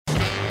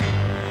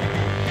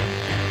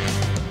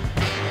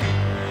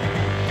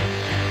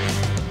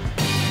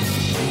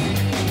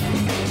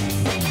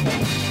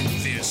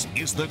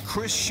is The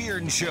Chris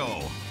Shearn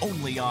Show,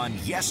 only on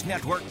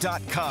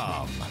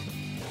YesNetwork.com.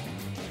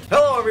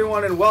 Hello,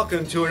 everyone, and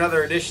welcome to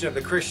another edition of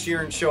The Chris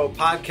Shearn Show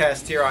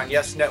podcast here on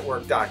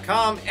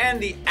YesNetwork.com and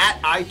the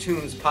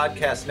 @iTunes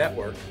Podcast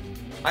Network.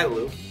 Hi,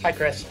 Lou. Hi,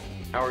 Chris.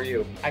 How are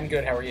you? I'm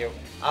good. How are you?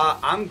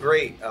 I'm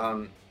great.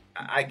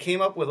 I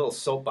came up with a little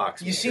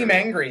soapbox. You seem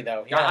angry,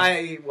 though.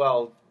 Yeah.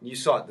 Well, you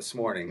saw it this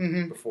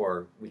morning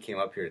before we came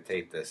up here to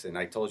tape this, and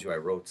I told you I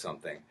wrote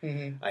something.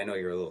 I know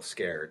you're a little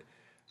scared.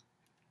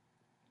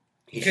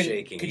 He's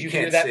shaking. Could you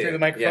hear that through the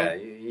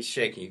microphone? Yeah, he's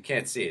shaking. You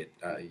can't see it.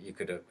 You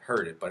could have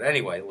heard it. But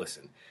anyway,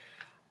 listen.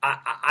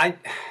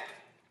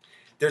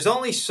 There's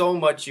only so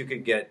much you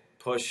could get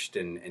pushed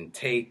and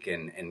take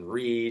and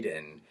read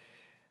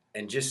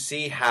and just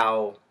see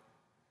how...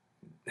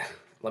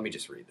 Let me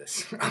just read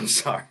this. I'm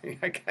sorry.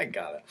 I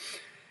got it.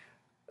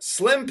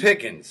 Slim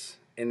Pickens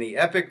in the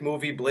epic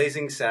movie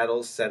Blazing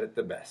Saddles said it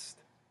the best.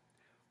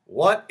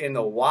 What in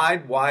the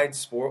wide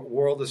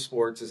world of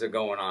sports is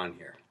going on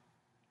here?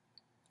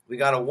 We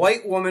got a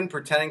white woman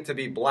pretending to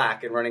be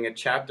black and running a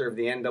chapter of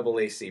the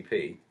NAACP.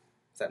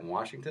 Is that in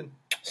Washington?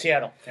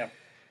 Seattle, yeah.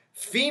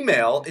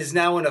 Female is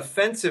now an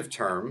offensive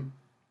term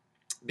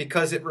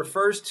because it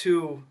refers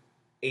to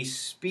a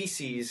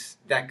species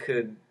that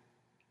could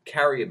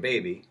carry a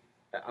baby.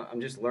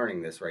 I'm just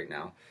learning this right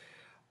now.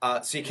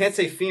 So you can't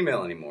say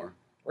female anymore.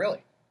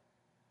 Really?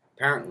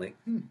 Apparently.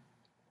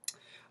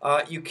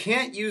 You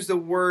can't use the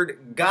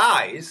word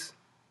guys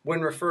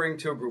when referring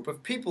to a group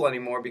of people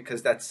anymore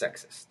because that's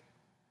sexist.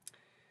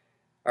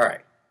 All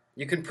right.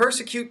 You can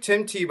persecute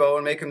Tim Tebow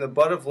and make him the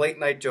butt of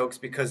late-night jokes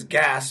because,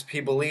 gasp,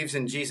 he believes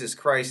in Jesus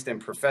Christ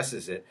and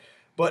professes it.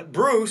 But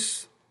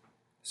Caitlyn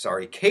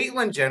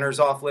Jenner's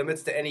off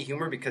limits to any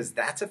humor because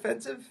that's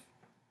offensive?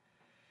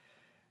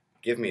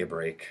 Give me a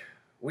break.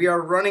 We are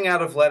running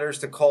out of letters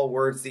to call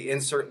words the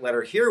insert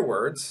letter here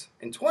words.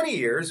 In 20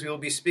 years, we will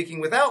be speaking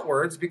without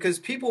words because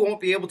people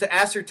won't be able to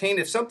ascertain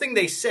if something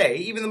they say,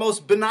 even the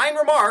most benign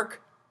remark,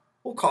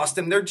 will cost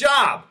them their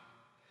job.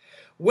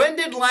 When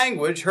did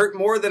language hurt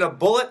more than a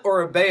bullet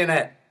or a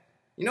bayonet?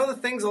 You know the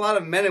things a lot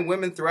of men and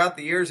women throughout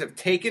the years have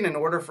taken in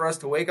order for us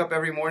to wake up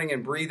every morning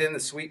and breathe in the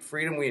sweet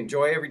freedom we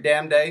enjoy every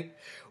damn day?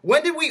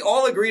 When did we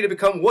all agree to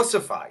become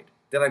wussified?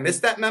 Did I miss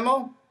that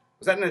memo?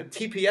 Was that in a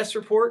TPS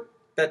report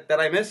that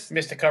I missed?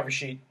 Missed a cover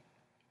sheet.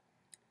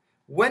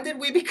 When did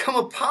we become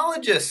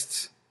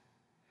apologists?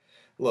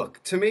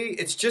 Look, to me,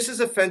 it's just as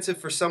offensive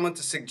for someone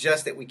to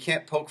suggest that we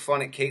can't poke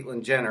fun at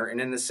Caitlyn Jenner,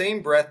 and in the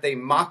same breath, they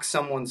mock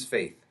someone's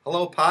faith.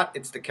 Hello, pot,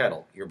 it's the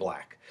kettle. You're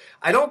black.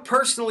 I don't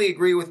personally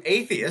agree with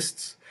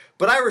atheists,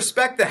 but I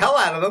respect the hell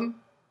out of them.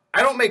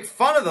 I don't make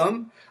fun of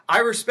them. I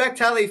respect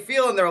how they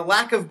feel and their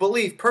lack of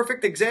belief.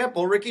 Perfect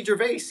example, Ricky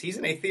Gervais. He's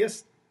an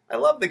atheist. I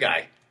love the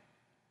guy.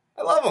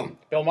 I love him.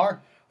 Bill Maher.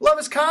 Love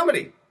his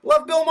comedy.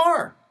 Love Bill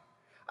Maher.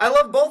 I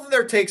love both of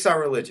their takes on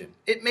religion.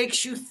 It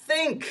makes you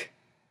think.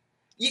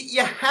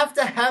 You have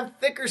to have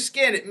thicker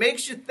skin. It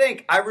makes you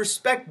think. I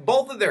respect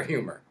both of their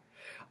humor.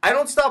 I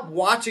don't stop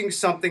watching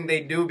something they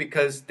do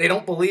because they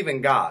don't believe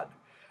in God.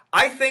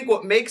 I think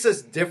what makes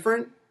us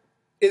different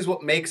is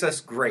what makes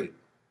us great.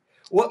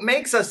 What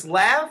makes us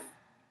laugh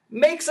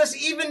makes us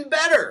even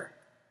better.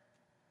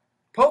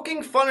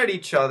 Poking fun at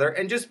each other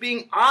and just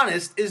being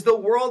honest is the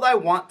world I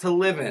want to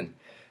live in.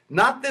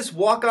 Not this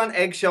walk on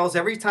eggshells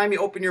every time you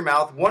open your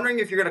mouth, wondering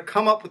if you're going to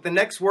come up with the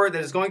next word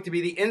that is going to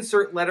be the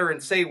insert letter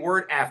and say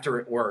word after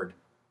it word.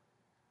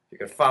 You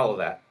can follow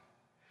that.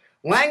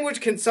 Language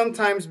can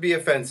sometimes be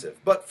offensive,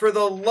 but for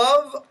the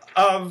love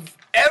of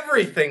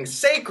everything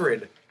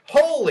sacred,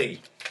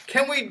 holy,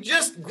 can we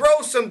just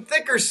grow some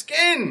thicker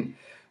skin?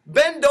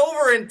 Bend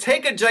over and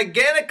take a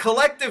gigantic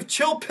collective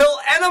chill pill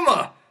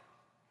enema.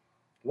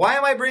 Why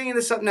am I bringing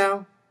this up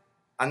now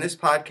on this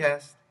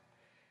podcast?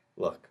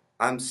 Look,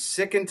 I'm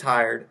sick and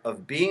tired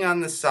of being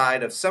on the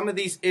side of some of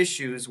these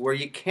issues where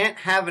you can't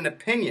have an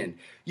opinion.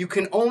 You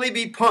can only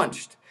be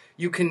punched.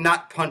 You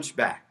cannot punch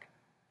back.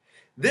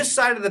 This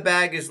side of the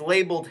bag is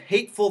labeled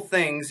hateful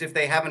things if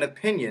they have an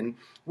opinion,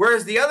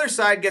 whereas the other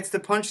side gets to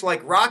punch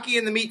like Rocky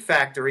in the Meat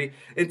Factory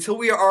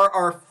until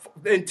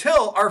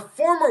our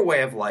former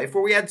way of life,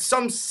 where we had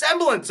some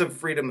semblance of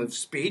freedom of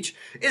speech,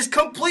 is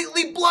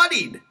completely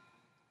bloodied.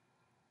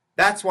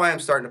 That's why I'm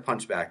starting to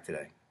punch back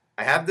today.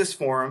 I have this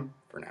forum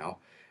for now,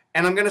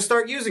 and I'm going to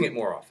start using it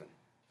more often.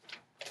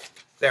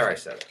 There, I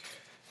said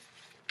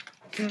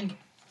it.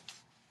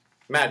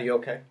 Matt, you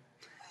okay?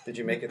 Did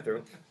you make it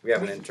through? We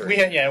have an intern. We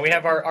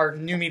have our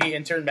new media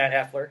intern, Matt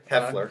Heffler.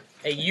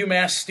 A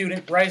UMass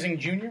student, rising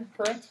junior,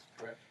 correct?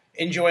 Correct.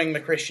 Enjoying the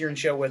Chris Shearn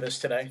Show with us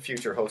today.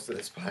 Future host of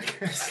this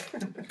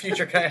podcast.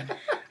 Future kind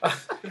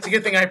of... it's a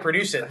good thing I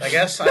produce it, I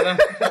guess.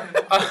 That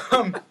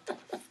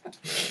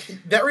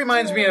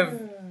reminds me of...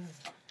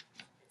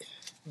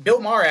 Bill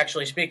Maher,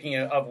 actually, speaking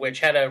of which,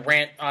 had a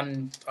rant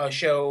on his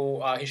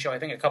show, I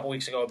think a couple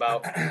weeks ago,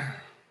 about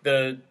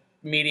the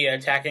media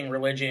attacking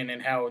religion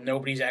and how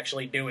nobody's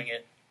actually doing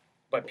it.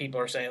 But people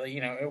are saying,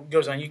 it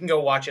goes on. You can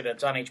go watch it.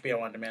 It's on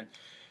HBO On Demand.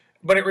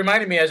 But it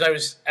reminded me, as I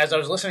was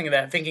listening to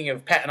that, thinking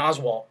of Patton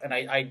Oswalt, and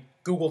I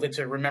Googled it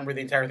to remember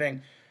the entire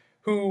thing.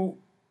 who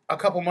a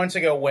couple months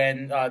ago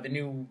when the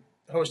new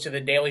host of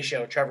The Daily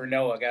Show, Trevor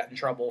Noah, got in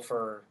trouble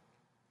for,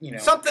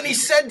 something he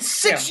said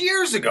 6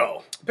 years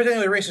ago.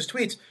 Particularly racist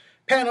tweets.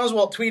 Patton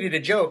Oswalt tweeted a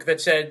joke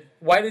that said,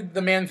 "Why did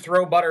the man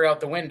throw butter out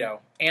the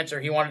window?" Answer,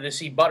 he wanted to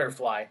see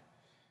butterfly.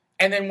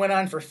 And then went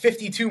on for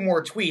 52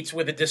 more tweets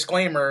with a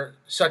disclaimer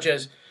such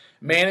as,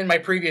 "Man in my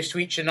previous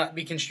tweet should not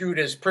be construed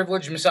as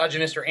privileged,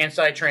 misogynist, or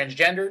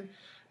anti-transgendered,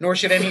 nor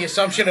should any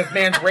assumption of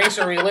man's race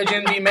or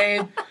religion be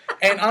made,"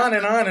 and on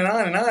and on and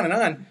on and on and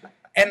on.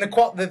 And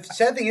the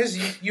sad thing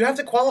is, you have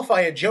to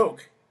qualify a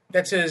joke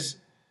that says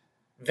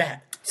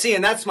that. See,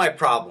 and that's my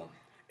problem,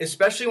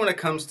 especially when it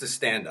comes to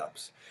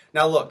stand-ups.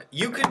 Now, look,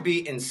 you could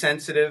be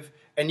insensitive,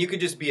 and you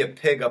could just be a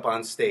pig up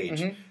on stage.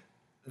 Mm-hmm.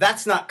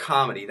 That's not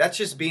comedy. That's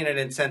just being an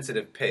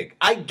insensitive pig.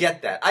 I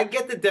get that. I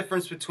get the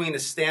difference between a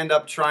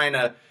stand-up trying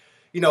to,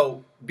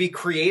 be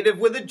creative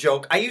with a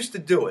joke. I used to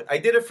do it. I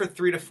did it for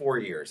 3 to 4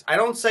 years. I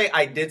don't say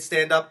I did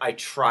stand-up. I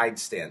tried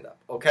stand-up,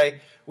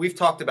 okay? We've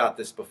talked about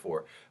this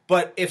before.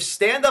 But if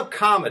stand-up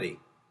comedy,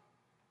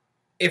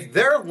 if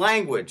their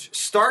language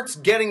starts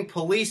getting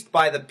policed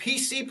by the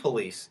PC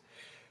police,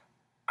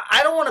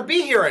 I don't want to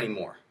be here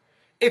anymore.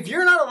 If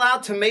you're not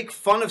allowed to make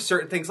fun of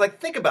certain things, like,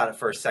 think about it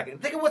for a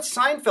second. Think of what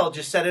Seinfeld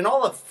just said and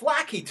all the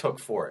flack he took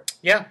for it.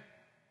 Yeah.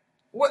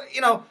 What,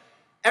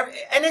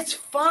 and it's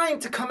fine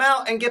to come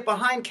out and get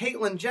behind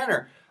Caitlyn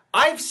Jenner.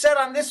 I've said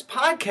on this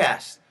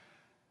podcast,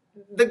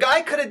 the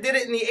guy could have did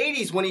it in the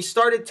 80s when he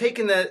started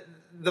taking the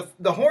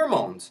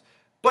hormones,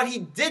 but he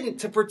didn't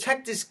to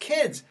protect his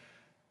kids.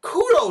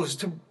 Kudos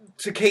to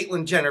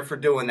Caitlyn Jenner for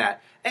doing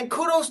that. And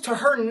kudos to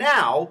her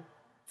now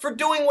for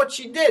doing what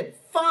she did.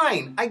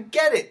 Fine, I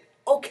get it.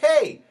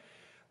 Okay.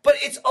 But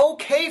it's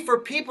okay for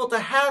people to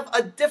have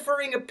a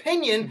differing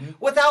opinion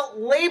without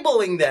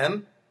labeling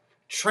them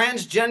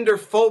transgender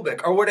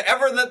phobic or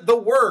whatever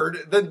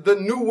the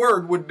new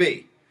word would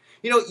be.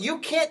 You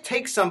can't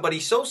take somebody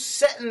so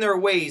set in their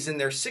ways in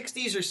their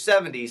 60s or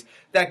 70s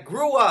that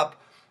grew up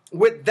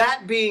with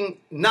that being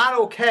not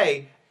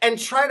okay and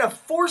try to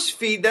force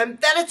feed them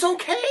that it's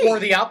okay. Or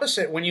the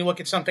opposite, when you look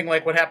at something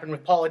like what happened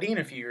with Paula Deen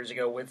a few years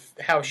ago with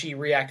how she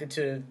reacted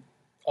to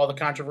all the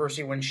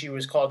controversy when she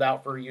was called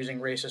out for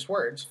using racist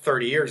words.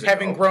 30 years ago.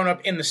 Having grown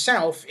up in the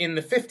South in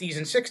the 50s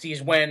and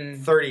 60s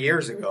when... 30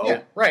 years ago.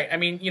 Yeah, right. I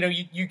mean,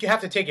 you have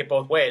to take it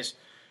both ways.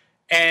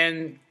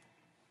 And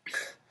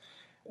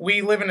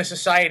we live in a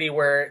society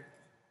where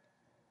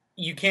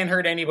you can't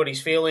hurt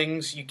anybody's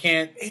feelings. You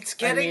can't... It's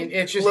getting...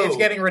 it's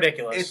getting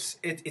ridiculous.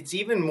 It's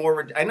even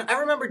more... I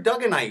remember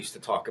Doug and I used to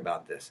talk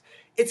about this.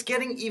 It's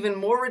getting even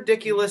more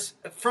ridiculous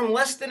from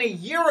less than a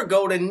year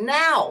ago to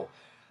now.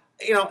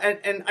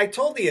 And I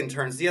told the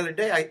interns the other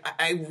day,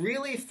 I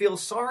really feel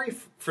sorry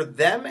for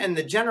them and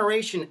the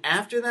generation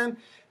after them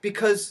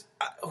because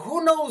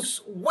who knows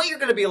what you're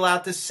going to be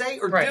allowed to say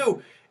or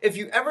do. If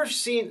you've ever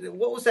seen,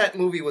 what was that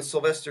movie with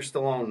Sylvester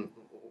Stallone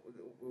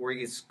where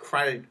he's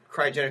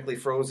cryogenically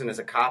frozen as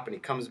a cop and he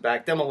comes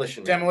back?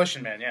 Demolition Man.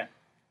 Demolition Man, yeah.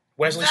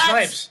 Wesley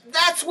Snipes.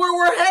 That's where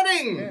we're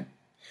heading. Yeah.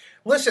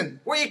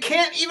 Listen. Where you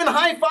can't even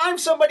high-five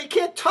somebody,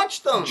 can't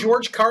touch them.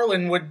 George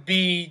Carlin would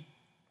be...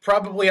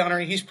 probably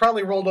honoring. He's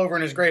probably rolled over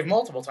in his grave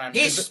multiple times.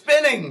 He's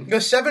spinning. The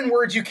 7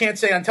 words you can't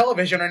say on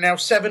television are now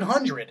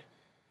 700.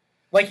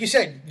 Like you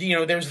said,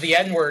 there's the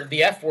N word,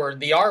 the F word,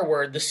 the R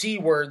word, the C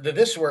word, the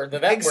this word, the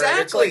that word.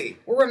 Exactly.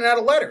 We're running out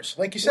of letters,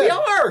 like you said. We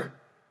are.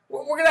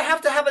 We're going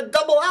to have a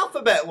double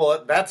alphabet.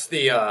 Well, that's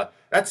the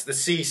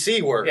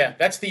CC word. Yeah,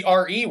 that's the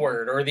RE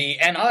word or the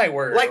NI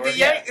word. Like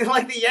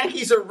the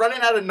Yankees are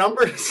running out of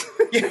numbers.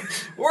 Yeah.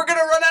 We're going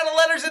to run out of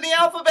letters in the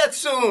alphabet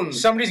soon.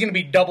 Somebody's going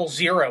to be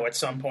 00 at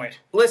some point.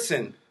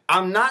 Listen,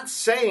 I'm not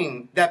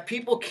saying that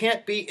people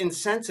can't be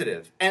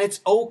insensitive, and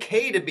it's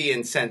okay to be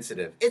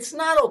insensitive. It's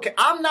not okay.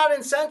 I'm not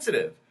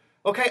insensitive.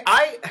 Okay?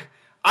 I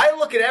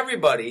look at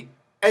everybody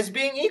as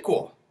being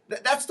equal.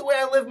 That's the way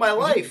I live my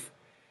life.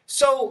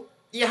 So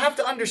you have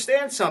to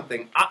understand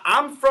something.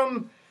 I'm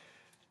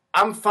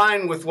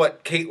fine with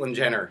what Caitlyn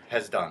Jenner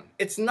has done.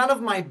 It's none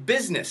of my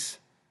business.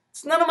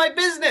 It's none of my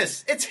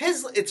business. It's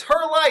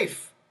her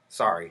life.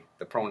 Sorry,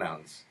 the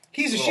pronouns.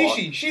 He's a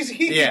she. She's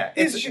he. Yeah,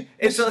 it's a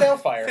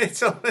Doubtfire.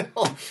 It's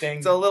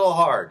a little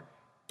hard.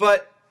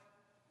 But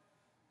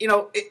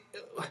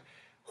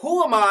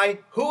who am I?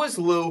 Who is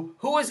Lou?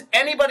 Who is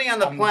anybody on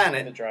the planet?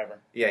 I'm the driver.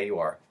 Yeah, you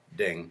are.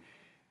 Ding.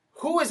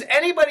 Who is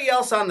anybody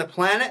else on the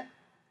planet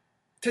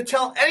to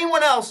tell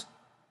anyone else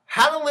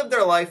how to live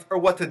their life or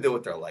what to do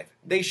with their life?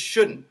 They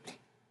shouldn't.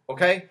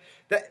 Okay?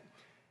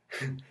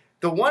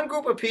 The one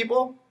group of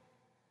people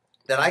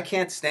that I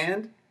can't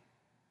stand,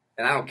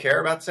 and I don't care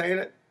about saying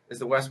it, is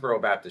the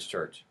Westboro Baptist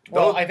Church.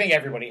 Well, I think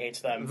everybody hates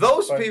them.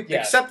 Those people,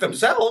 yeah. Except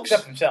themselves.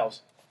 Except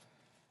themselves.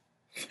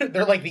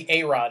 They're like the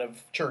A-Rod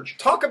of church.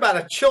 Talk about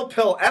a chill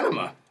pill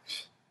enema.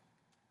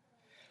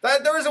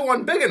 There isn't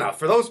one big enough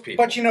for those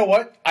people. But you know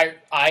what? I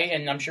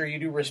and I'm sure you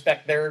do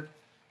respect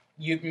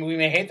we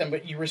may hate them,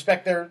 but you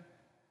respect their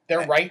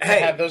right to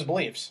have those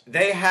beliefs.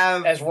 They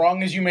have... As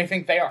wrong as you may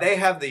think they are. They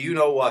have the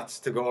you-know-whats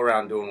to go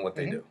around doing what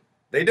they do.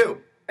 They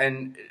do.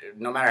 And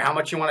no matter how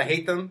much you want to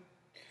hate them,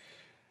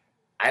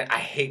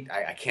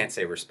 I can't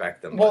say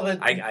respect them. Well,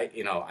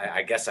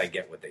 I guess I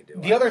get what they do.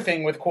 The other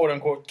thing with quote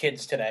unquote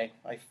kids today,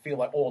 I feel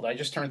like old. I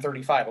just turned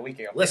 35 a week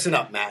ago. Listen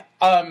up, Matt.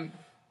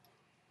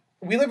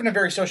 We live in a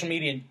very social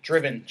media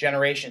driven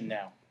generation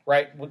now,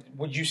 right?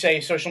 Would you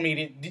say social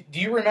media? Do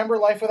you remember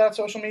life without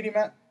social media,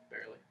 Matt?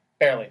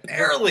 Barely.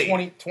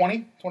 20,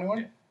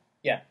 21?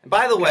 Yeah.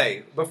 By the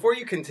way, before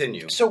you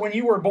continue. So when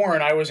you were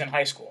born, I was in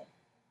high school.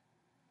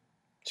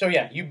 So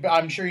yeah,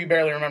 I'm sure you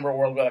barely remember a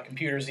world without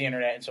computers, the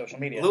internet, and social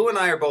media. Lou and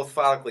I are both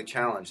follically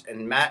challenged,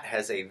 and Matt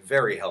has a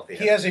very healthy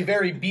head. He has a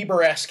very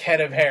Bieber-esque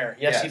head of hair.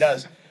 Yes, he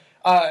does.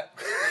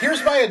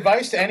 Here's my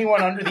advice to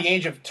anyone under the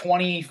age of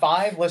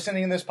 25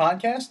 listening to this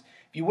podcast.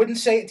 If you wouldn't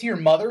say it to your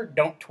mother,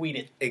 don't tweet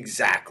it.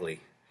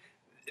 Exactly.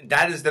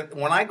 That is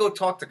when I go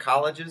talk to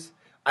colleges,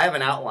 I have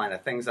an outline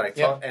of things that I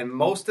talk, and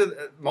most of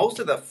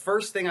the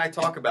first thing I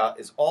talk about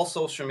is all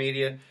social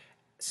media.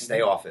 Stay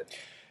off it.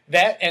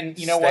 That, and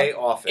you know Stay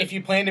off it. If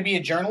you plan to be a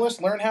journalist,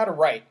 learn how to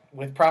write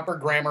with proper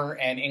grammar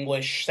and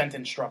English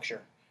sentence structure.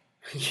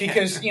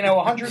 Because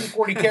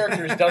 140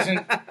 characters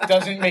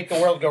doesn't make the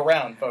world go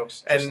round,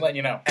 folks. Just letting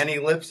you know. Any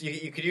lips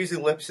you could use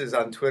ellipses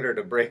on Twitter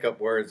to break up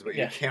words, but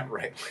you can't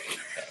write.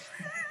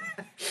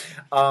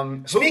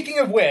 Speaking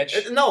of which,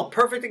 no,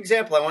 perfect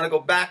example. I want to go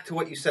back to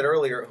what you said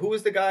earlier. Who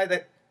was the guy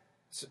that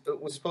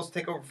was supposed to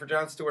take over for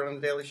Jon Stewart on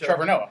the Daily Show?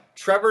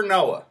 Trevor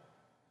Noah.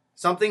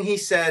 Something he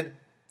said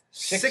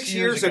 6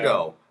 years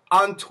ago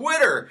on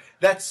Twitter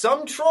that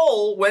some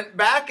troll went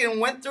back and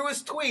went through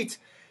his tweets.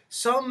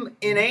 Some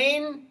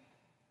inane,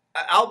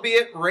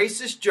 albeit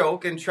racist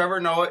joke, and Trevor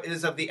Noah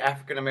is of the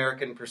African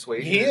American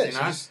persuasion. He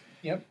is.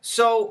 Yep.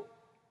 So,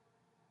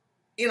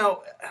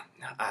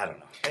 I don't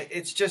know.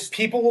 It's just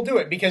people will do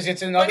it because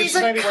it's another. But he's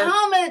a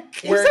comic.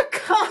 He's a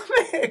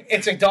comic.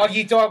 It's a dog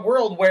eat dog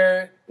world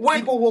where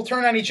people will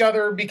turn on each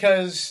other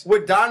because.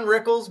 Would Don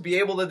Rickles be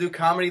able to do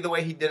comedy the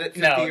way he did it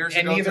 50 years ago?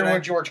 And neither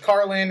would George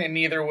Carlin, and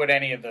neither would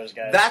any of those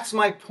guys. That's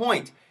my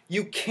point.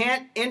 You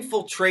can't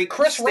infiltrate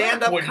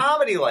stand-up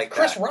comedy like that.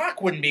 Chris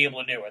Rock wouldn't be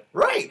able to do it.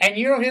 Right. And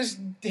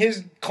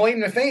his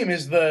claim to fame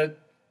is the,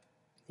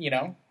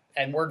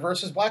 N-word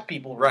versus black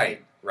people.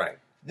 Right.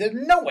 There's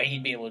no way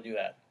he'd be able to do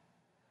that.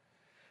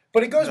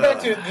 But it goes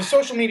back to the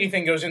social media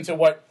thing. Goes into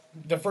what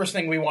the first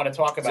thing we want to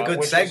talk about.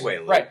 It's a good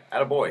segue, Lou. Right?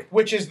 Attaboy.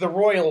 Which is the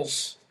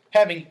Royals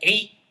having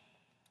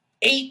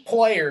eight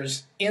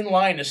players in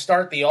line to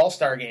start the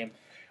All-Star game,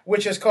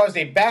 which has caused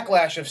a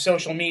backlash of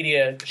social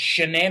media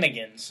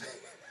shenanigans.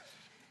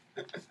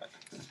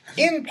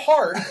 In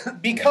part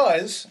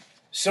because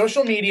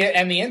social media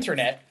and the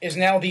internet is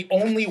now the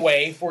only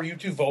way for you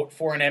to vote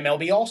for an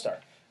MLB All-Star.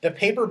 The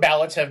paper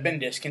ballots have been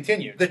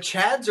discontinued. The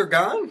Chads are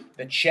gone?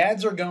 The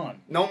Chads are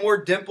gone. No more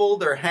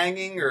dimpled or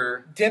hanging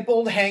or...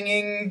 Dimpled,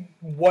 hanging,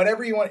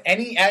 whatever you want.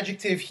 Any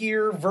adjective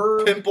here,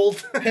 verb.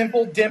 Pimpled.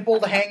 Pimpled,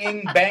 dimpled,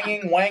 hanging,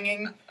 banging,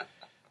 wanging.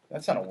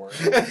 That's not a word.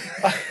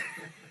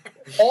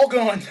 All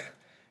gone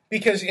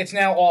because it's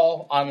now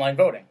all online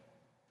voting.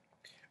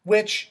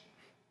 Which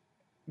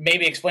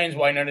maybe explains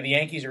why none of the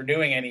Yankees are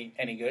doing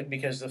any good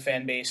because the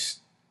fan base,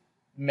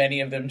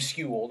 many of them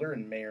skew older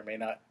and may or may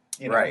not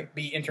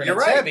be internet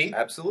savvy.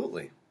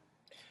 Absolutely.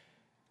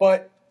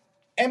 But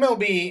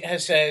MLB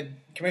has said,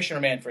 Commissioner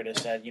Manfred has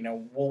said,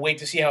 we'll wait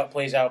to see how it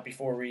plays out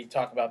before we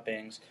talk about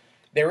things.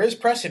 There is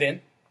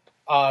precedent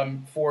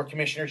for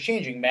commissioners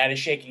changing. Matt is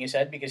shaking his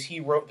head because he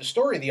wrote the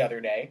story the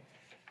other day.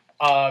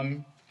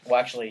 Well,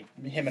 actually,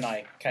 him and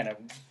I kind of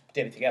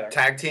did it together.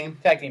 Tag team.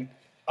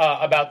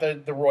 About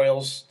the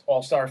Royals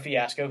All-Star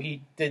fiasco.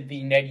 He did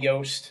the Ned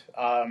Yost,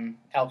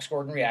 Alex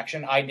Gordon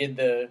reaction. I did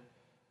the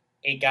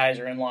 8 guys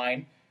are in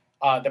line.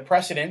 The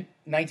precedent,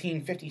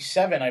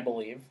 1957, I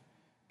believe,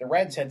 the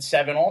Reds had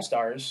 7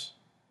 All-Stars,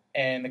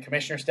 and the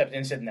commissioner stepped in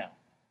and said, no,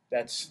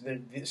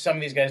 some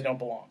of these guys don't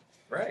belong.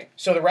 Right.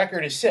 So the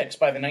record is 6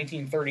 by the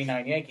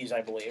 1939 Yankees,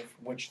 I believe,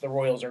 which the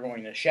Royals are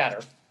going to shatter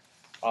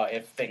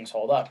if things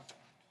hold up.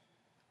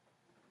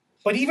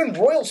 But even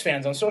Royals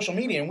fans on social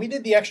media, and we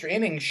did the Extra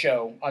Innings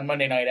show on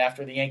Monday night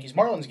after the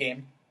Yankees-Marlins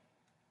game,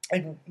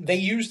 and they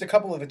used a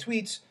couple of the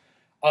tweets.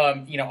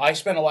 I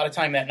spent a lot of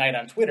time that night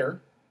on Twitter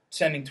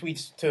sending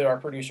tweets to our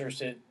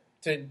producers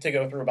to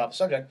go through about the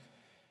subject.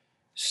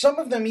 Some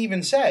of them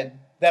even said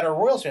that are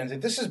Royals fans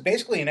that this is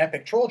basically an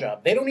epic troll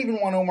job. They don't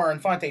even want Omar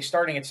Infante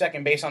starting at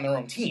second base on their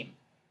own team,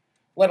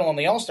 let alone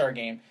the All-Star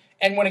game.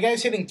 And when a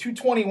guy's hitting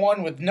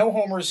 .221 with no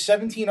homers,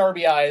 17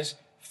 RBIs,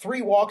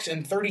 3 walks,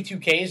 and 32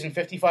 Ks in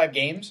 55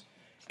 games,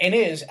 and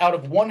is, out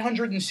of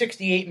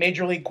 168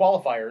 Major League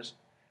qualifiers,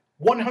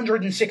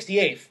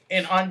 168th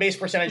in on-base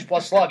percentage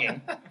plus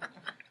slugging,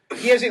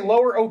 he has a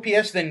lower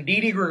OPS than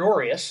Didi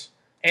Gregorius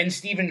and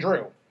Stephen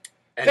Drew.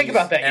 Think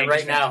about that. And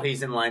right now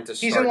he's in line to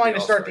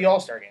start the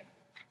All-Star game.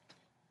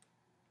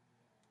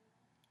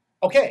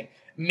 Okay,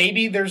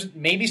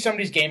 maybe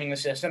somebody's gaming the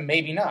system,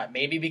 maybe not.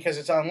 Maybe because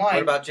it's online.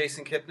 What about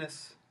Jason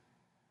Kipnis?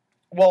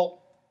 Well,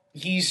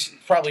 he's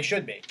probably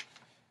should be.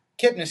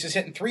 Kipnis is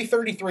hitting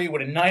 .333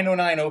 with a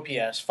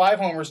 .909 OPS, 5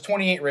 homers,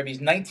 28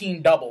 ribbies,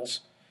 19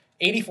 doubles,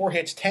 84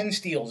 hits, 10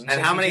 steals. And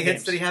how many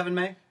hits did he have in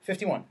May?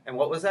 51. And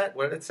what was that?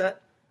 What did it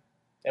set?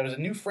 That was a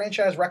new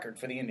franchise record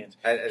for the Indians.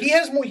 He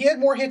had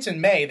more hits in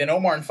May than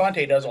Omar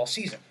Infante does all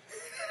season.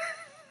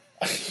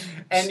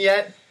 And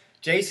yet,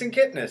 Jason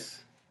Kipnis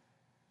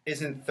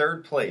is in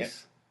third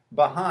place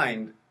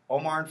behind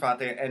Omar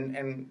Infante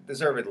and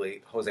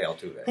deservedly Jose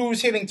Altuve.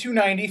 Who's hitting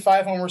 .290,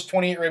 5 homers,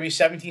 28 ribbies,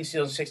 17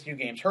 steals in 62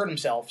 games. Hurt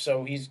himself,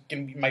 so he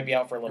might be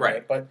out for a little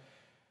bit. But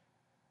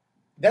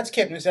that's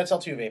Kipnis, that's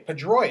Altuve.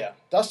 Pedroia,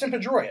 Dustin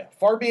Pedroia.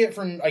 Far be it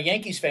from a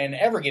Yankees fan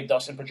to ever give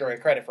Dustin Pedroia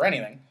credit for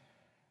anything.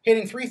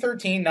 Hitting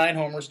 .313, 9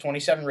 homers,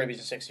 27 ribbies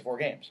in 64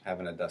 games.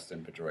 Having a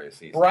Dustin Pedroia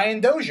season.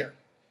 Brian Dozier,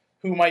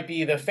 who might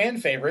be the fan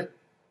favorite,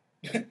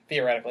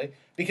 theoretically,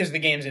 because the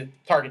game's at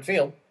Target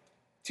Field.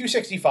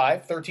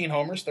 .265, 13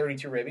 homers,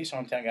 32 ribbies,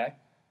 hometown guy.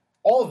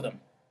 All of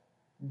them.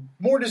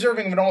 More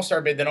deserving of an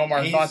all-star bid than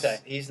Omar Infante.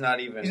 He's not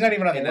even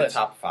on the list.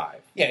 Top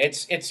 5. Yeah,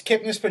 it's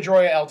Kipnis,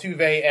 Pedroia,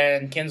 Altuve,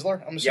 and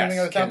Kinsler. I'm assuming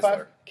are the top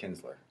 5?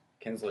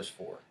 Kinsler's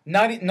 4.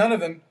 None of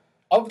them.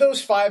 Of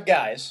those 5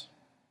 guys,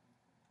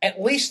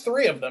 at least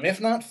 3 of them, if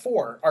not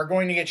 4, are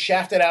going to get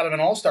shafted out of an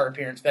all-star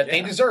appearance that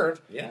they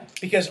deserve. Yeah.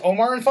 Because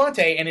Omar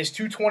Infante and his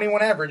 .221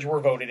 average were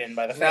voted in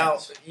by the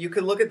fans. Now, you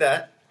could look at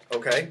that,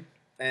 okay?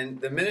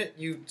 And the minute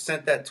you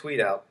sent that tweet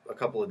out a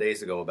couple of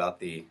days ago about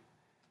the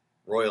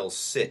Royal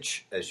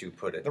Sitch, as you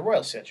put it. The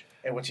Royal Sitch.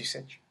 Hey, what's he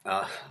Sitch?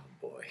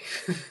 Boy.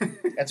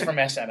 That's from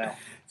SNL.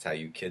 That's how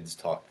you kids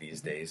talk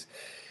these days.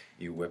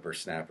 You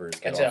whippersnappers.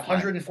 It's a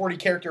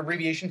 140-character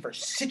abbreviation for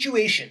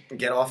situation.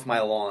 Get off my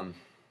lawn.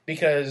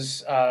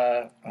 Because...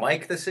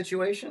 Mike the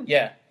Situation?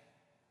 Yeah.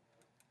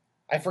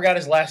 I forgot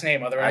his last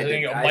name. Otherwise,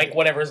 Mike,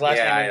 whatever his last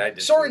name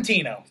is.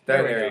 Sorrentino.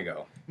 There you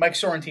go. Mike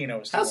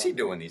Sorrentino is How's he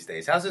doing these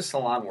days? How's his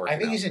salon working? I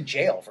think he's in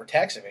jail for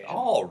tax evasion.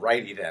 All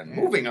righty then.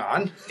 Moving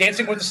on.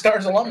 Dancing with the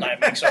Stars alumni,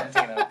 Mike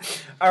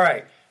Sorrentino. All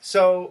right.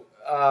 So,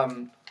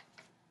 I'm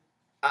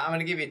going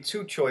to give you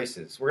 2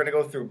 choices. We're going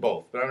to go through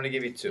both, but I'm going to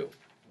give you 2.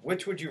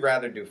 Which would you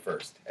rather do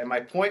first? And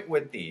my point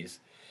with these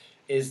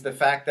is the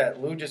fact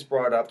that Lou just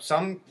brought up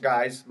some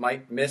guys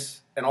might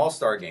miss an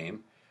all-star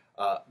game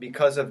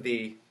because of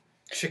the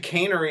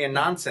chicanery and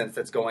nonsense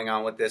that's going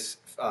on with this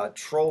fan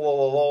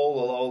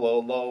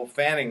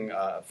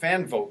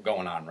vote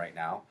going on right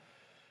now.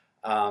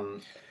 Let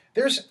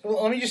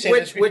me just say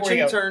this before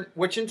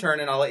which in turn,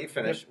 and I'll let you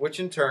finish. Which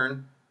in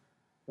turn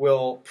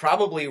will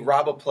probably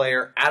rob a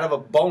player out of a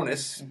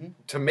bonus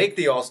to make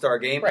the All-Star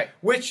game. Right.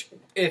 Which,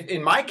 if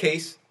in my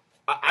case,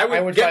 I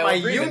would get my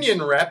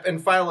union rep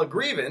and file a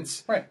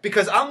grievance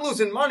because I'm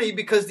losing money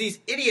because these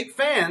idiot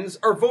fans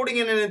are voting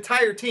in an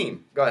entire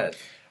team. Go ahead.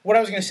 What I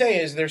was going to say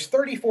is there's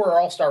 34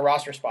 All-Star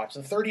roster spots.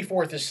 The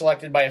 34th is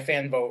selected by a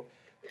fan vote.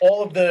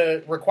 All of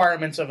the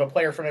requirements of a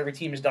player from every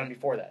team is done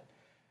before that.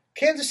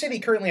 Kansas City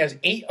currently has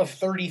 8 of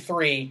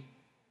 33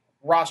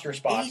 roster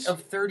spots. 8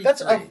 of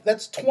 33?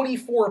 That's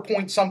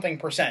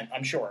 24-point-something%,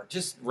 I'm sure.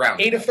 Just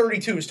round 8 of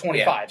 32 is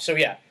 25, so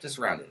yeah. Just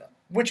round it up.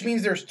 Which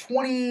means there's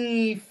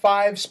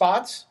 25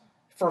 spots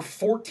for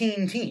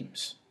 14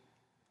 teams.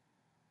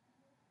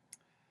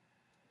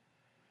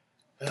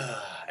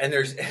 And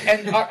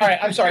all right,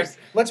 I'm sorry.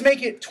 Let's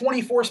make it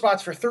 24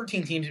 spots for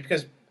 13 teams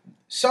because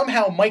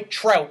somehow Mike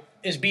Trout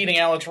is beating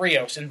Alex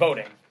Rios in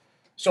voting.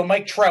 So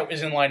Mike Trout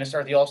is in line to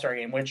start the All-Star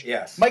game, which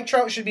Mike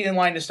Trout should be in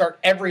line to start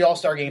every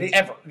All-Star game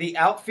ever. The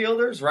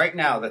outfielders right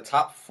now, the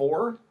top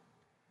 4,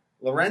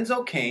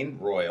 Lorenzo Cain,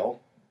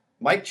 Royal,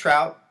 Mike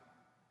Trout,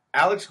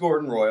 Alex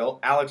Gordon, Royal,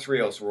 Alex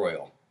Rios,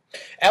 Royal.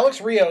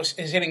 Alex Rios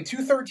is hitting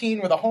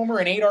 .213 with a homer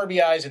and 8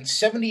 RBIs and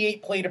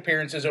 78 plate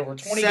appearances over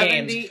 20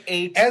 games.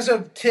 As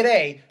of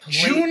today,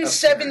 June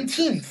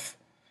 17th.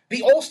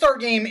 The All-Star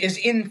game is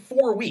in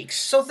 4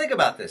 weeks. So think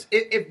about this.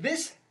 If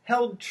this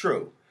held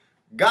true,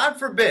 God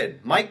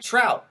forbid Mike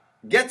Trout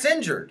gets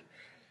injured,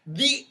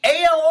 the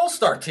AL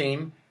All-Star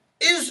team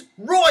is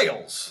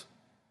Royals.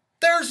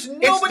 There's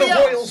nobody else.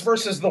 It's the Royals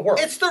versus the world.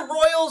 It's the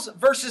Royals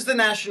versus the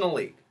National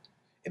League.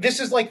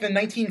 This is like the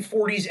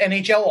 1940s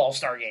NHL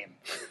All-Star game.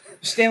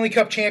 Stanley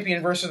Cup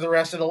champion versus the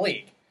rest of the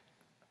league.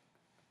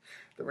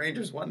 The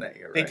Rangers won that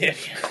year, right? They did.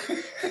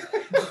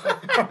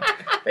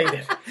 They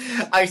did.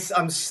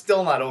 I'm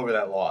still not over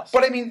that loss.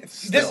 But I mean,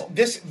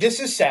 this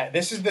is sad.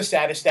 This is the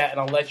saddest stat, and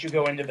I'll let you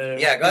go into the.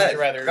 Yeah, go ahead.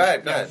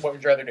 What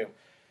would you rather do?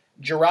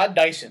 Gerard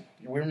Dyson.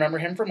 We remember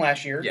him from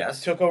last year.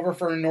 Yes. Took over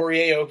for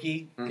Nori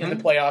Aoki in the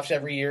playoffs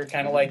every year,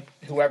 kind of like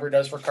whoever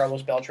does for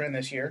Carlos Beltran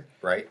this year.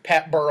 Right.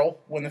 Pat Burrell,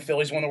 when the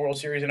Phillies won the World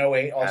Series in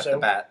 08,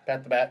 also. Pat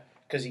the bat,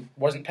 because he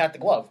wasn't Pat the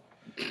Glove.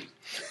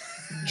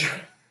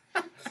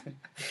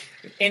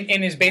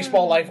 in his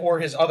baseball life or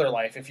his other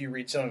life, if you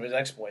read some of his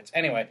exploits.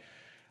 Anyway,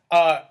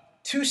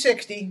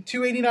 260,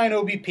 289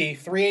 OBP,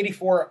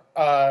 384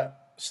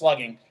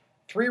 slugging,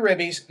 3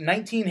 ribbies,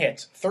 19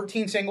 hits,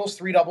 13 singles,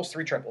 3 doubles,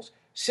 3 triples,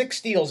 6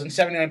 steals, and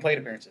 79 plate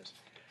appearances.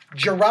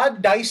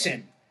 Gerard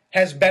Dyson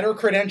has better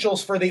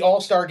credentials for the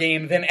All-Star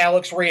game than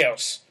Alex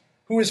Rios,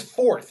 who is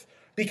 4th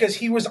because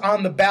he was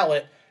on the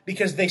ballot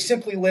because they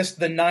simply list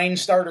the 9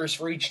 starters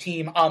for each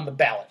team on the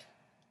ballot.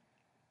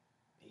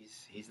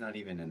 He's not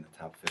even in the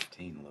top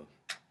 15, Lou.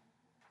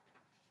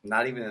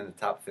 Not even in the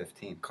top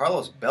 15.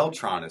 Carlos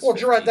Beltran is. Well,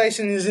 15. Gerard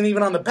Dyson isn't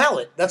even on the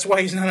ballot. That's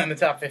why he's not on the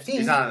top 15.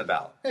 He's not on the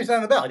ballot. He's not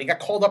on the ballot. He got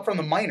called up from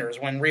the minors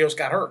when Rios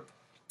got hurt.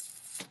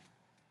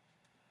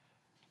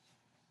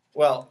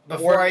 Well, no,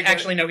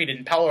 he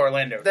didn't. Paulo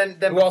Orlando,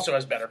 who also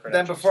has better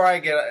credentials.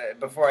 Then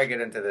before I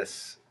get into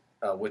this,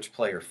 which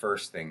player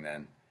first thing,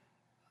 then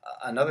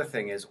another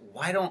thing is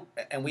why don't,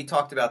 and we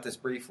talked about this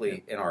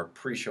briefly in our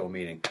pre-show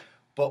meeting,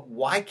 but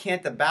why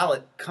can't the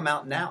ballot come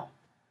out now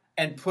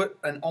and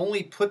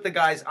only put the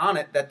guys on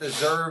it that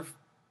deserve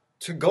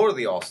to go to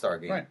the All-Star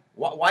game? Right.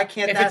 Why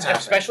can't that happen?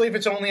 Especially if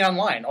it's only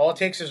online. All it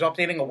takes is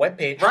updating a web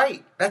page.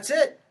 Right. That's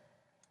it.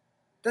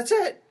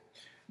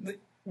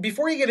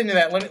 Before you get into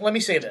that, let me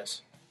say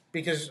this,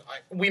 because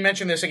we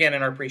mentioned this again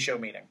in our pre-show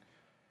meeting.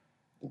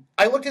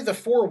 I looked at the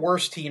 4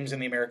 worst teams in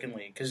the American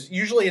League, because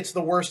usually it's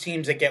the worst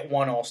teams that get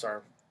one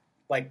All-Star,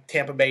 like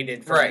Tampa Bay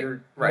did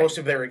for most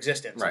of their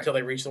existence until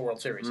they reached the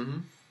World Series. Mm-hmm.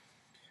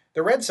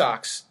 The Red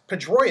Sox,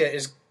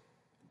 Pedroia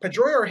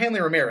or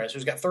Hanley Ramirez,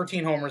 who's got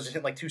 13 homers and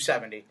hit like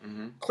 270,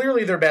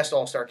 clearly their best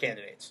All-Star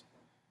candidates.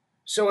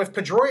 So if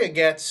Pedroia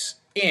gets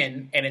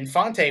in and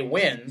Infante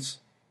wins,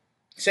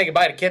 say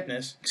goodbye to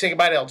Kipnis, say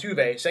goodbye to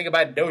Altuve, say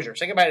goodbye to Dozier,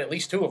 say goodbye to at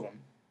least 2 of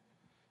them.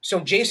 So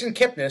Jason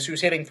Kipnis,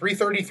 who's hitting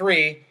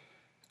 .333,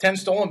 10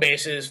 stolen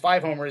bases,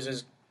 5 homers,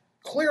 is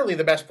clearly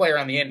the best player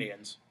on the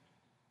Indians,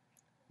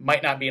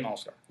 might not be an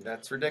All-Star.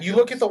 That's ridiculous. You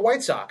look at the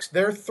White Sox,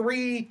 there are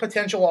 3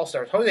 potential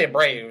All-Stars. Jose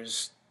Abreu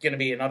is going to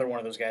be another one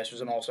of those guys who's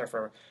an All-Star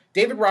forever.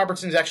 David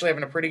Robertson's actually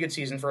having a pretty good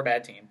season for a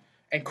bad team.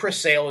 And Chris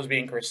Sale is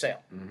being Chris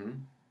Sale. Mm-hmm.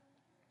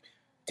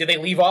 Did they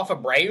leave off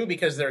Abreu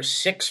because there's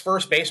 6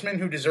 first basemen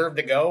who deserve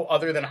to go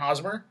other than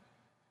Hosmer?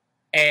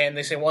 And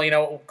they say,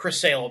 well,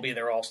 Chris Sale will be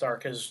their All-Star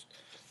because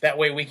that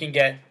way we can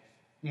get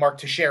Mark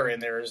Teixeira in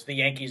there as the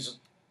Yankees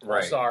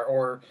All-Star,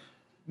 or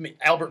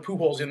Albert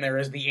Pujols in there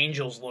as the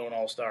Angels lone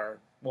All-Star.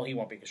 Well, he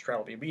won't be because Trout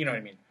will be, but you know what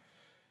I mean.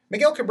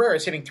 Miguel Cabrera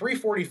is hitting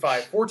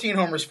 .345, 14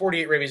 homers,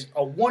 48 ribbies,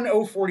 a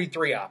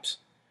 1.043 ops.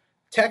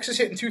 Texas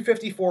hitting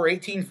 .254,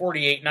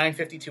 1848,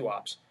 952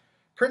 ops.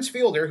 Prince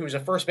Fielder, who's a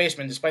first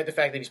baseman, despite the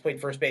fact that he's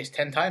played first base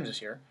 10 times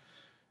this year,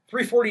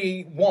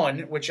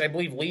 .341, which I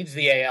believe leads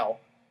the AL,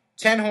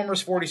 10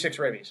 homers, 46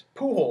 ribbies.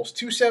 Pujols,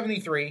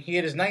 .273, he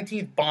hit his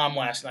 19th bomb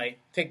last night,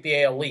 take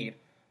the AL lead,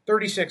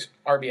 36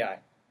 RBI.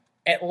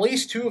 At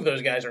least 2 of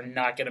those guys are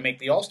not going to make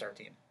the All-Star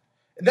team.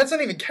 And that's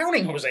not even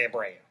counting Jose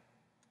Abreu.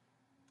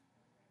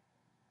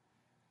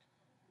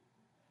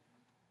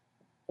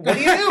 What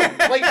do you do?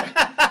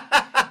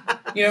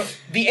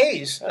 The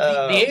A's.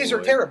 The A's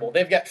are terrible.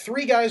 They've got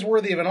 3 guys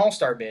worthy of an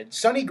All-Star bid.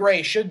 Sonny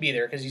Gray should be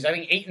there because he's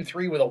having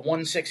 8-3 with a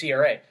 1.6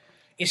 ERA.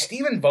 Is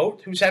Stephen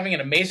Vogt, who's having an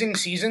amazing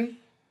season,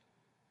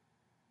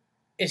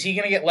 is he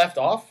going to get left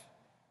off?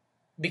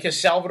 Because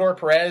Salvador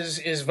Perez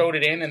is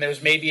voted in and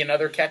there's maybe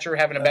another catcher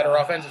having a better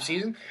offensive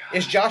season?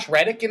 Is Josh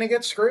Reddick going to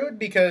get screwed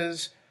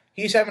because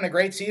he's having a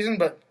great season,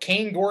 but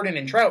Kane, Gordon,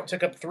 and Trout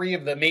took up 3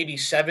 of the maybe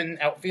 7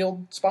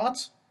 outfield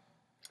spots?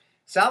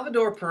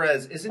 Salvador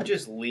Perez isn't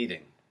just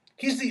leading.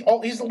 He's the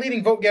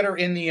leading vote getter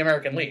in the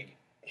American League.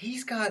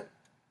 He's got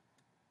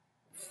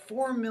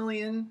 4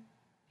 million.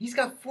 He's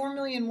got 4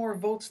 million more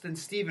votes than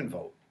Stephen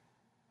Vogt.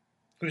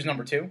 Who's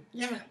number 2?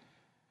 Yeah.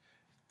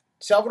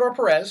 Salvador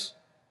Perez,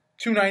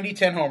 290,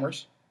 10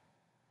 homers,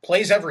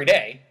 plays every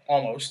day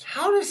almost.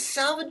 How does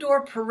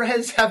Salvador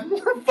Perez have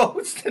more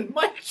votes than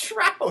Mike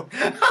Trout?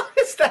 How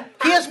does that happen?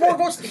 He has more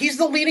votes. He's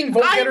the leading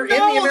vote getter in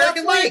the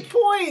American League. That's my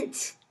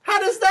point. How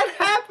does that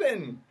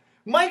happen?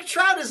 Mike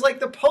Trout is like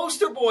the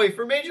poster boy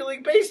for Major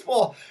League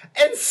Baseball,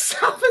 and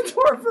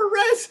Salvador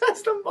Perez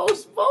has the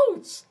most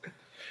votes.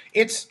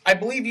 I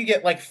believe you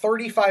get like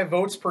 35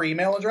 votes per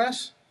email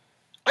address.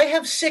 I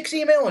have 6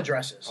 email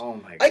addresses. Oh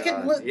my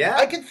God.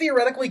 I could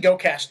theoretically go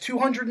cast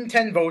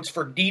 210 votes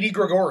for Didi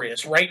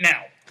Gregorius right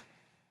now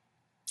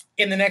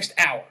in the next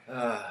hour.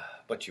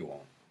 But you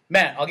won't.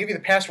 Matt, I'll give you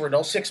the password to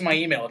all 6 of my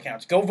email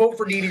accounts. Go vote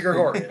for Didi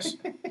Gregorius.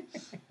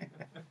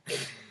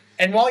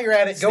 And while you're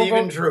at it, go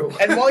vote. Drew.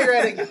 And while you're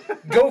at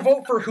it, go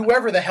vote for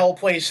whoever the hell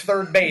plays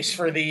third base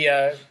for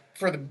the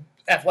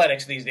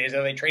Athletics these days.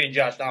 They traded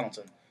Josh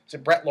Donaldson. Is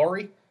it Brett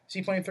Lawrie? Is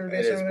he playing third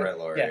base? It is Brett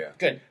Lawrie. Yeah.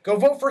 Good. Go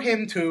vote for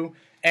him too.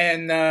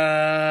 And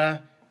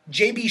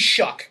JB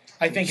Shuck,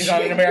 I think, is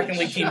on an American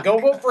League team. Go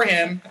vote for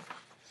him.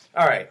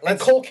 All right. And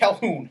Cole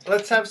Calhoun.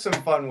 Let's have some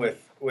fun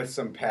with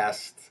some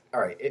past.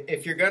 All right.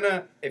 If we're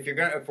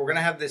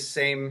gonna have this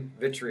same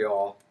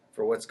vitriol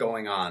for what's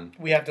going on,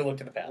 we have to look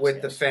to the past.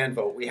 With the fan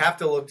vote, we have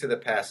to look to the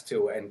past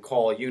too and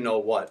call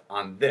you-know-what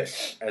on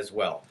this as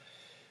well.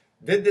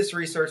 Did this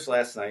research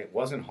last night.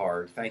 Wasn't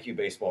hard. Thank you,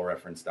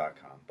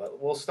 baseballreference.com.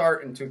 But we'll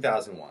start in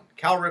 2001.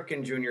 Cal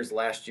Ripken Jr.'s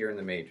last year in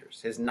the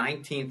majors. His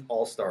 19th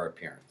All-Star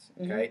appearance.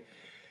 Okay? Mm-hmm.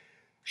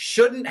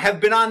 Shouldn't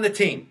have been on the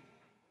team.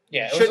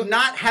 Yeah, should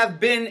not have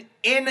been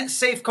in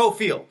Safeco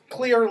Field.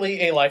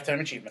 Clearly a Lifetime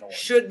Achievement Award.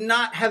 Should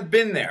not have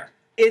been there.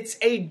 It's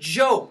a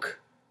joke.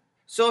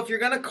 So if you're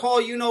going to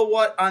call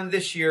you-know-what on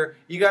this year,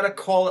 you got to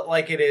call it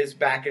like it is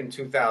back in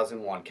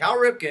 2001. Cal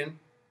Ripken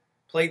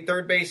played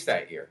third base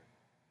that year.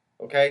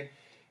 Okay?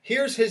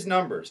 Here's his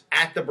numbers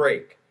at the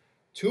break.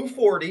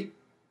 240,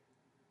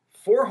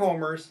 4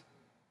 homers,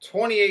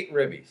 28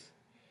 ribbies.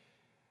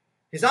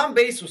 His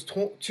on-base was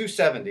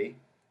 270,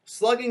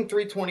 slugging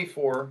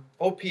 324,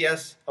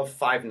 OPS of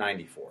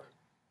 594.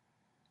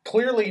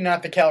 Clearly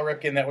not the Cal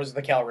Ripken that was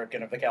the Cal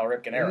Ripken of the Cal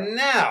Ripken era.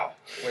 Now,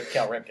 With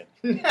Cal Ripken.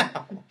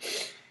 Now,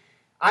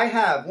 I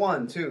have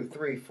 1, 2,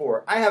 3,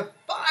 4. I have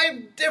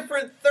 5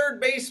 different third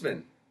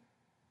basemen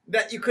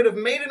that you could have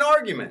made an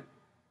argument.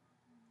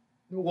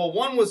 Well,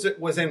 one was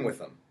in with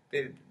them.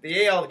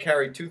 The AL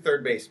carried 2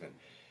 third basemen,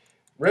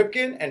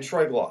 Ripken and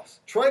Troy Gloss.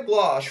 Troy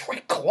Gloss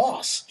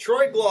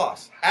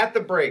at the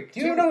break. Do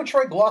you know who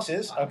Troy Gloss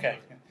is? Okay.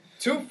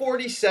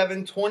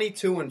 247,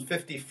 22, and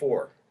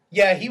 54.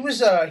 Yeah, he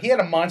had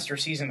a monster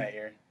season that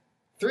year.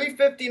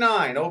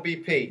 359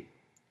 OBP.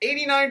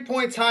 89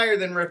 points higher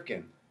than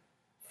Ripken.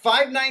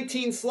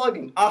 519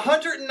 slugging.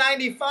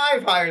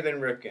 195 higher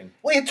than Ripken.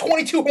 Well, he had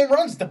 22 home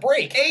runs at the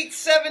break.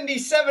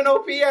 877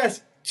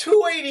 OPS.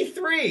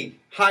 283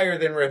 higher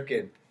than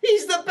Ripken.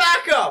 He's the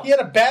backup. He had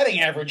a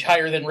batting average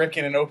higher than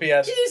Ripken in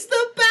OPS. He's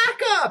the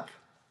backup.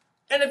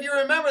 And if you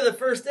remember the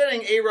first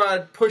inning,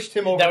 A-Rod pushed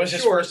him over That was the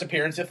his short. first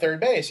appearance at third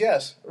base,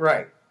 yes.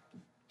 Right.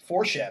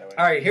 Foreshadowing.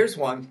 All right, here's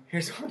one.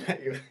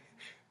 That you.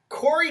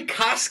 Corey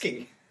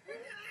Koski.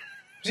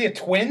 Was he a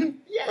twin?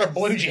 Yes. Or a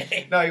Blue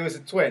Jay? No, he was a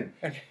twin.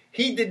 Okay.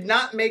 He did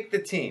not make the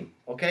team,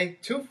 okay?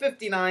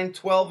 259,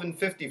 12, and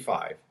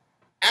 55.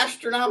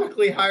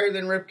 Astronomically higher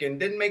than Ripken.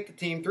 Didn't make the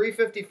team.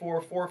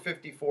 354,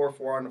 454,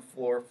 4 on the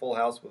floor. Full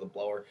house with a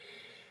blower.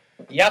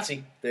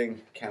 Yahtzee.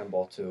 Ding.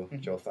 Cannonball 2.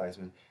 Joe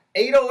Theismann.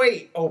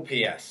 808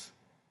 OPS.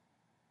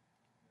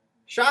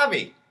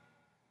 Xavi.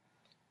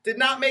 Did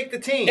not make the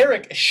team.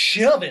 Eric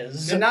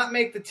Chavez. Did not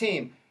make the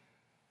team.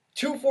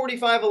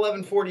 245,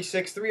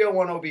 1146,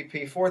 301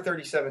 OBP,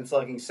 437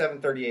 slugging,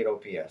 738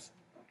 OPS.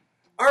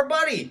 Our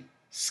buddy,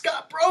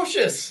 Scott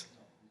Brocious.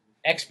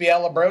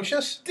 XBL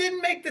Abrocious.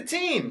 Didn't make the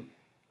team.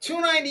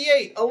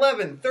 298,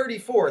 11,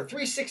 34,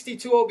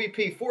 362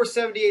 OBP,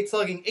 478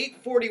 slugging,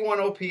 841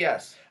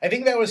 OPS. I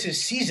think that was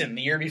his season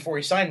the year before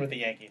he signed with the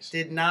Yankees.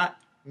 Did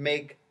not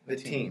make the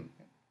team.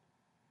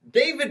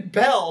 David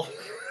Bell.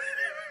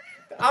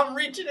 I'm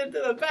reaching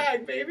into the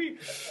bag, baby.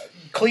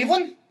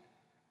 Cleveland?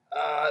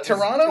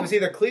 Toronto? It was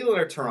either Cleveland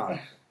or Toronto.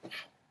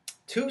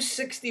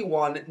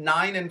 261,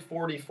 9 and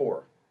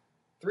 44.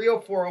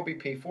 304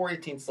 OBP,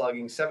 418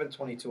 slugging,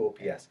 722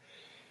 OPS.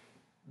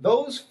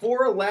 Those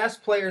 4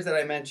 last players that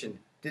I mentioned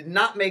did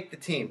not make the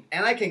team.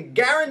 And I can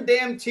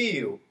guarantee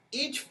you,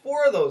 each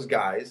 4 of those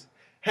guys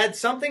had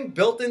something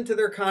built into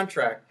their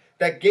contract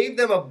that gave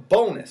them a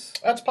bonus.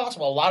 That's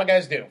possible. A lot of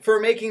guys do. For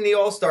making the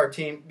All-Star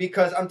team,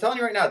 because I'm telling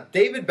you right now,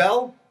 David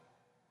Bell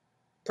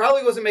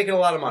probably wasn't making a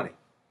lot of money.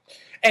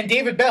 And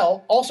David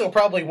Bell also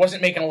probably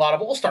wasn't making a lot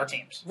of All-Star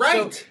teams.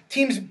 Right. So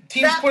teams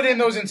put in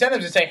those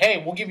incentives and say,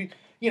 hey, we'll give you,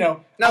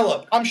 Now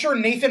look. I'm sure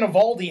Nathan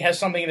Eovaldi has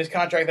something in his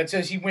contract that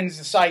says he wins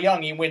the Cy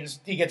Young,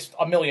 he gets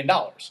 $1 million.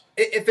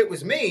 If it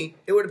was me,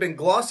 it would have been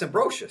Gloss and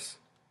Brocious.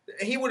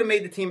 He would have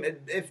made the team.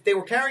 If they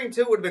were carrying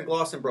 2, it would have been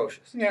Gloss and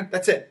Brocious. Yeah.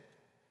 That's it.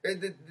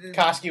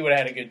 Koski would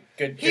have had a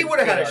good He would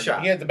have had a argument.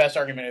 shot. He had the best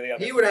argument of the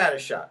other. He would have had a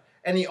shot.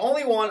 And the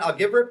only one, I'll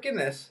give Ripken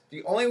this,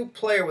 the only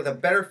player with a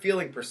better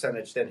fielding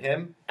percentage than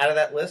him out of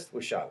that list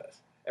was Chavez.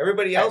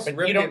 Everybody else, But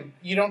Ripken.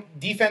 you don't.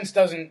 Defense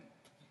doesn't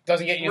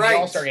get you in the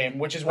All-Star game,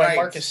 which is why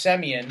Marcus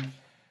Semien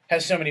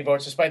has so many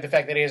votes, despite the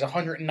fact that he has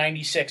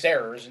 196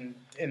 errors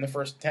in the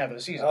first half of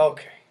the season.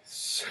 Okay.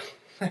 So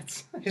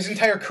that's His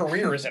entire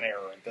career is an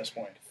error at this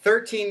point.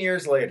 13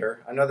 years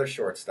later, another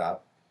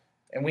shortstop.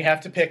 And we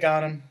have to pick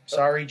on him.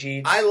 Sorry,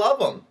 Jeets. I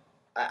love him.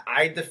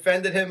 I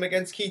defended him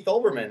against Keith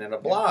Olbermann in a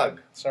blog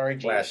Sorry,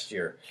 Jeets. last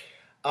year.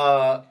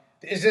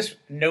 Is this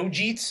no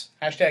Jeets?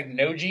 Hashtag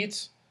no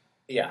Jeets?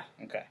 Yeah,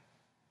 Okay.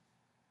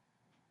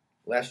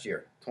 last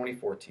year,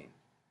 2014.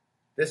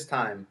 This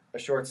time, a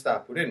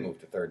shortstop who didn't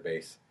move to third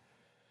base,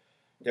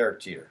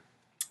 Derek Jeter.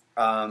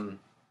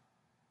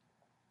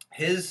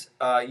 His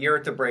year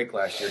at the break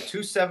last year,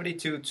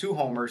 272, 2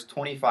 homers,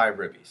 25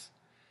 ribbies.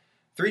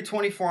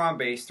 324 on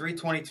base,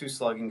 322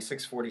 slugging,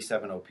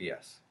 647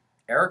 OPS.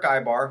 Eric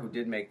Ibar, who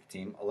did make the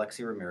team,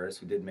 Alexi Ramirez,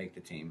 who did make the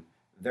team,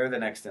 they're the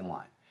next in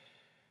line.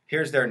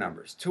 Here's their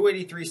numbers.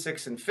 283,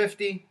 6 and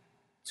 50,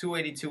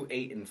 282,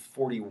 8 and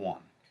 41.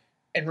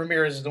 And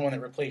Ramirez is the one that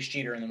replaced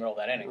Jeter in the middle of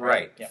that inning,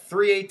 Right. Yeah.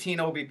 318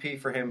 OBP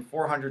for him,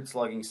 400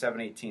 slugging,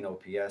 718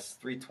 OPS,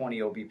 320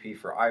 OBP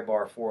for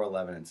Ibar,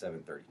 411 and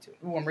 732.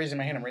 Ooh, I'm raising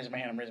my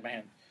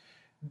hand.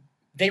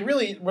 They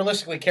really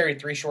realistically carried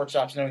 3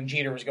 shortstops knowing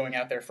Jeter was going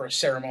out there for a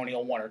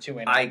ceremonial 1 or 2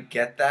 inning. I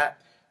get that.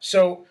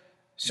 So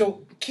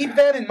keep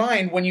that in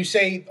mind when you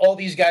say all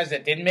these guys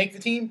that didn't make the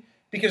team,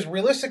 because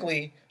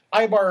realistically,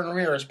 Ibar and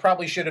Ramirez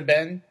probably should have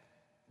been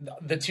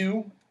the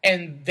 2,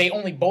 and they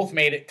only both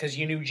made it because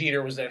you knew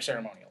Jeter was there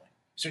ceremonially.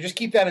 So just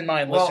keep that in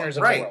mind, listeners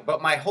of the world.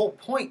 But my whole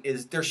point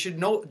is there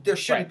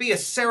shouldn't be a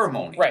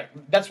ceremony. Right.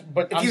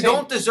 If you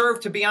don't deserve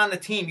to be on the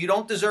team, you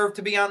don't deserve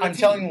to be on the team. I'm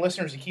telling the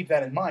listeners to keep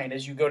that in mind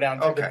as you go down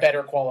to the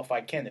better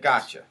qualified candidates.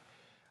 Gotcha.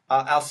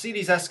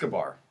 Alcides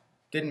Escobar,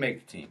 Didn't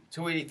make the team.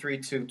 283,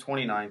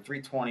 229,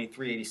 320,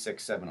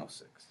 386,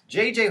 706.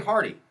 J.J.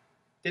 Hardy.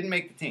 Didn't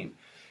make the team.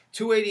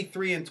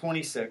 283 and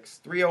 26,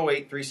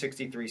 308,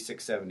 363,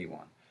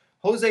 671.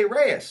 Jose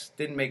Reyes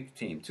didn't make the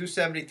team.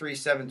 273,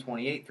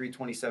 728,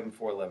 327,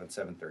 411,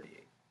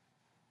 738.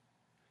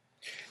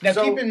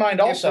 Now keep in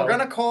mind also, if we're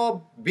going to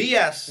call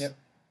BS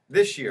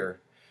this year,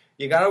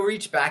 you got to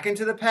reach back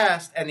into the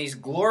past, and these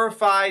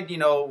glorified,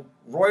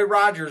 Roy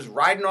Rogers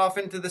riding off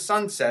into the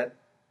sunset,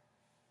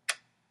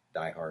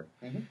 die hard,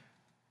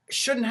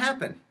 shouldn't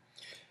happen.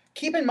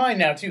 Keep in mind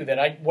now, too,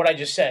 that what I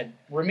just said,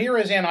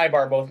 Ramirez and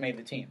Ibar both made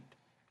the team.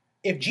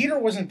 If Jeter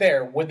wasn't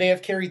there, would they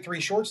have carried 3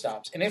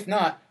 shortstops? And if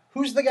not,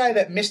 who's the guy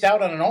that missed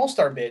out on an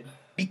All-Star bid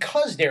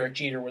because Derek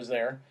Jeter was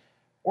there?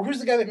 Or who's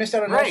the guy that missed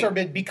out on an All-Star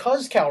bid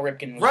because Cal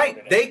Ripken was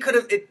there? They could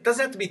have. It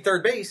doesn't have to be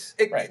third base.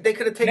 They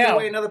could have taken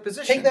away another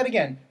position. Take that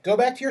again. Go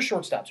back to your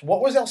shortstops.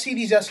 What was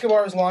Alcides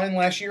Escobar's line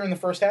last year in the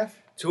first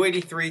half?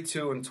 283,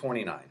 2, and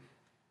 29.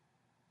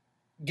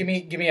 Give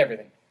me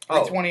everything.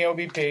 320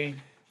 OBP.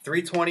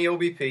 320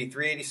 OBP,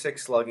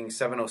 386 slugging,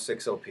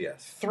 706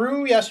 OPS.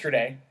 Through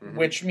yesterday,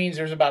 which means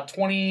there's about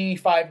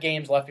 25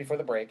 games left before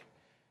the break,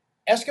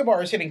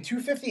 Escobar is hitting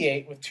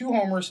 258 with 2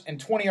 homers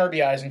and 20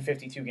 RBIs in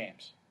 52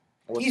 games.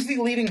 He's the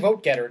leading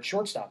vote getter at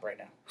shortstop right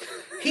now.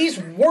 He's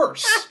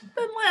worse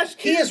than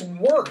last year. He is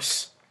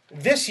worse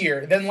this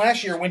year than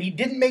last year when he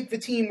didn't make the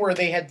team where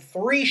they had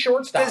 3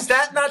 shortstops. Does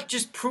that not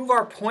just prove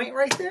our point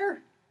right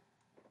there?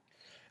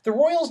 The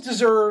Royals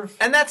deserve...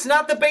 And that's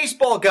not the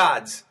baseball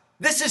gods.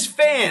 This is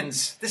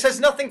fans. This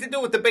has nothing to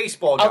do with the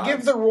baseball gods. I'll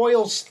give the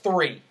Royals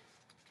 3.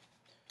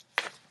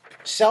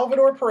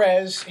 Salvador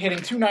Perez hitting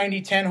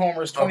 290, 10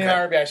 homers,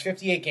 29 RBIs,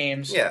 58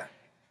 games. Yeah.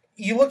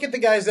 You look at the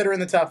guys that are in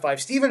the top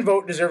 5. Stephen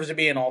Vogt deserves to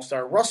be an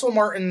all-star. Russell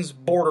Martin's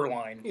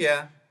borderline.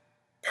 Yeah.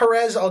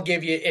 Perez, I'll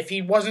give you. If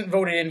he wasn't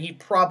voted in, he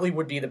probably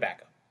would be the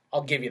backup.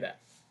 I'll give you that.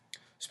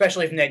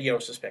 Especially if Ned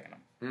Yost is picking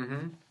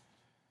him.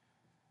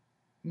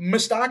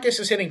 Moustakas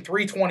is hitting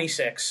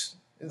 326.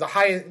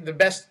 The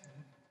best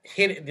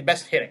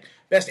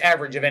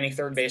average of any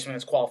third baseman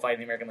that's qualified in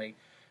the American League.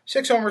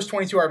 6 homers,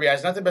 22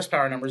 RBIs. Not the best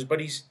power numbers, but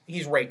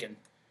he's raking.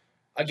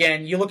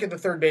 Again, you look at the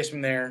third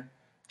baseman there.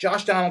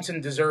 Josh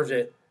Donaldson deserves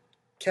it.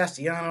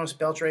 Castellanos,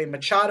 Beltre,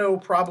 Machado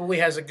probably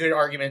has a good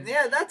argument.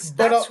 Yeah,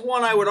 that's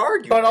one I would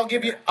argue. But I'll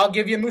give you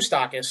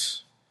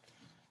Moustakas.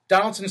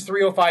 Donaldson's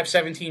 305,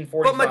 17,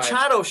 45. But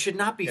Machado should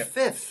not be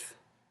 5th.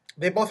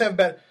 They both have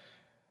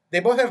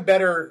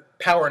better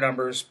power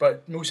numbers,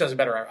 but Moose has a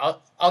better.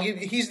 I'll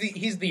give you, he's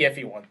the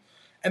iffy one,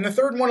 and the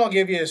third one I'll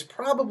give you is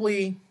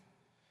probably,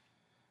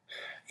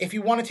 if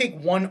you want to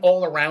take one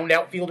all around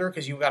outfielder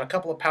because you've got a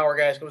couple of power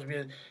guys.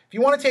 If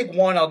you want to take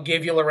one, I'll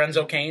give you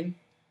Lorenzo Cain,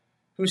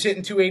 who's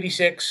hitting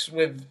 286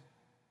 with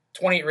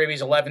 28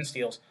 ribbies, 11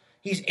 steals.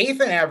 He's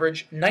 8th in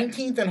average,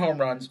 19th in home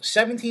runs,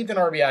 17th in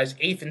RBIs,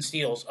 8th in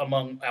steals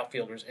among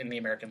outfielders in the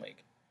American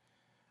League.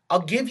 I'll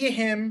give you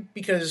him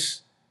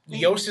because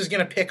Yost is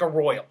going to pick a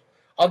Royal.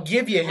 I'll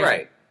give you him.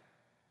 Right.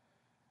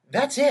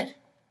 That's it.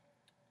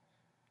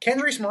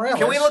 Kendrys Morales.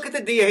 Can we look at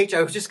the DH?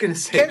 I was just going to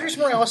say Kendrys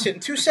Morales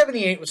hitting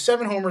 278 with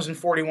 7 homers and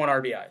 41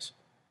 RBIs.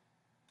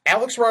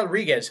 Alex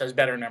Rodriguez has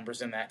better numbers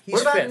than that. He's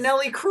what about 5th.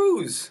 Nelly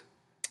Cruz?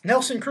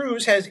 Nelson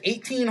Cruz has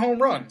 18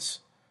 home runs.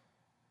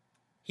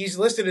 He's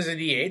listed as a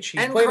DH. He's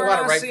and played a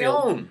lot of right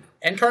field.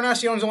 And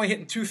Encarnacion's only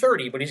hitting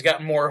 230, but he's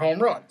got more home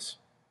runs.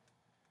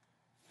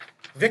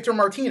 Victor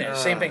Martinez,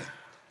 same thing.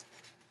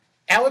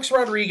 Alex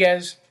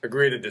Rodriguez.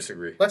 Agree to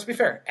disagree. Let's be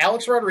fair.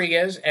 Alex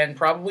Rodriguez and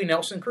probably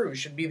Nelson Cruz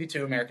should be the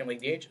 2 American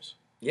League DHs.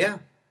 Yeah.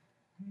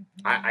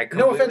 I completely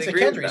no offense to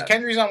agree Kendrys. with that.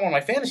 Kendrys on one of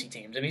my fantasy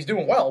teams, and he's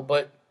doing well,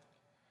 but,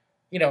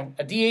 a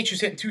DH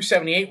who's hitting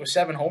 278 with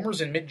 7 homers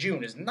in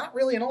mid-June is not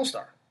really an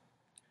all-star.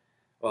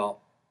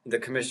 Well, the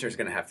commissioner's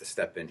going to have to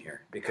step in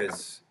here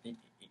because,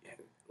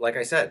 like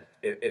I said,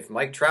 if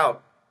Mike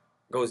Trout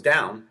goes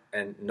down,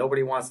 and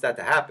nobody wants that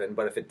to happen,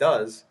 but if it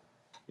does,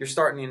 you're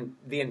starting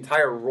the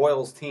entire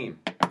Royals team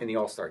in the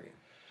All-Star game.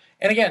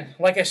 And again,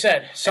 like I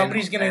said,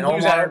 somebody's going to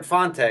lose Omar out.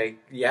 Fonte,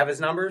 you have his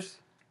numbers?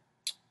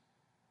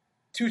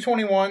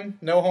 221,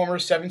 no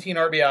homers, 17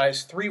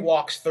 RBIs, 3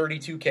 walks,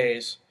 32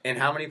 Ks. And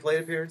how many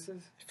plate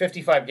appearances?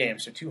 55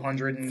 games, so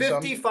 200 and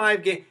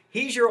 55 games.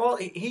 He's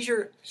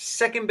your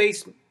second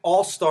base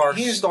all-star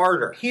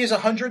starter. He is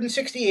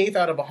 168th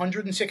out of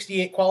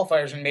 168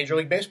 qualifiers in Major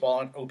League Baseball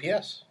on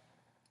OPS.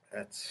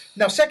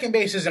 Now, second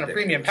base isn't a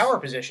premium power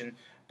position,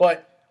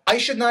 but I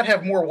should not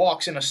have more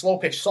walks in a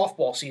slow-pitch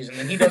softball season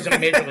than he does in a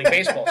Major League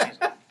Baseball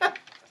season.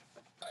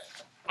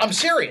 I'm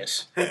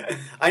serious.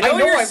 I know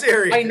you're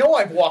serious. I know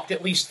I've walked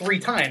at least 3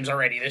 times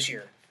already this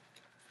year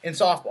in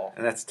softball.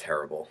 And that's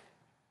terrible.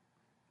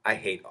 I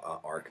hate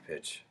arc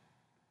pitch.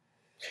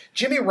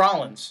 Jimmy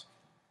Rollins,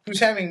 who's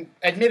having,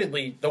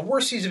 admittedly, the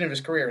worst season of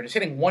his career and is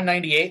hitting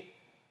 198,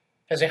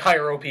 has a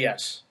higher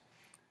OPS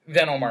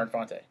than Omar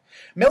Infante.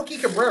 Melky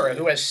Cabrera,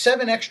 who has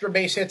 7 extra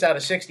base hits out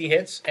of 60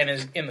 hits and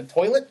is in the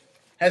toilet,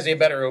 has a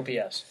better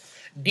OPS.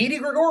 Didi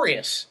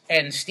Gregorius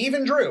and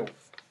Stephen Drew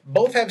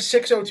both have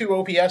 602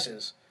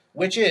 OPSs,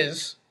 which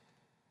is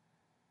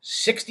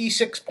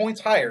 66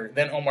 points higher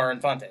than Omar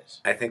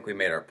Infante's. I think we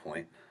made our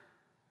point.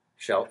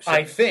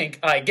 I think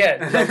I get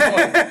the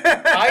point.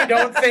 I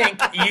don't think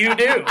you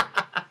do.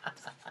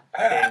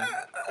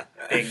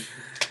 Ding. Ding.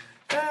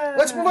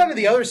 Let's move on to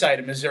the other side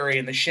of Missouri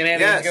and the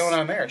shenanigans going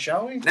on there,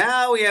 shall we?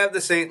 Now we have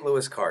the St.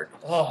 Louis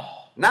Cardinals.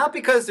 Oh. Not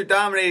because they're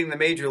dominating the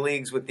major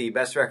leagues with the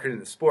best record in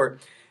the sport,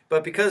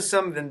 but because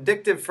some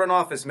vindictive front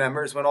office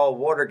members went all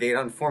Watergate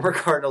on former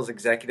Cardinals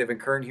executive and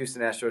current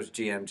Houston Astros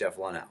GM Jeff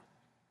Luhnow.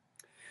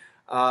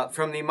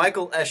 From the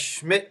Michael S.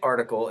 Schmidt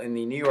article in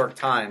the New York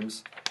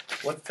Times,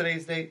 what's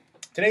today's date?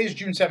 Today is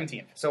June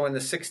 17th. So in the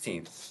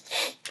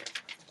 16th.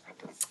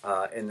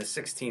 In the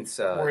 16th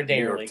We're a day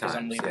New York early because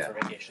I'm Times, leaving for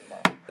vacation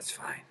tomorrow. That's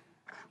fine.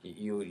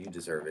 You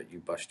deserve it. You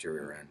bust your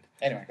rear end.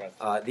 Anyway, go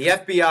ahead. The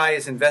FBI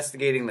is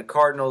investigating the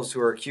Cardinals,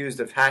 who are accused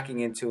of hacking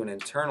into an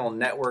internal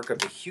network of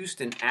the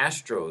Houston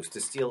Astros to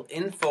steal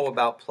info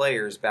about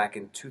players back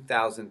in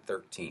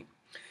 2013.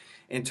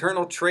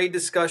 Internal trade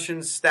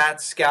discussions,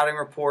 stats, scouting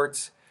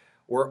reports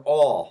were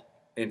all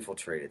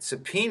infiltrated.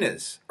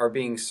 Subpoenas are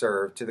being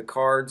served to the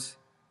Cards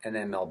and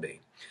MLB.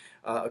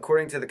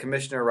 According to the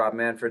commissioner, Rob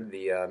Manfred,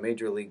 the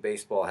Major League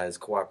Baseball has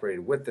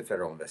cooperated with the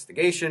federal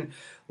investigation.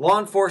 Law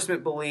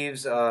enforcement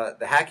believes the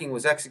hacking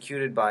was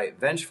executed by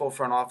vengeful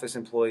front office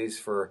employees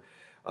for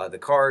the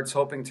Cards,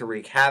 hoping to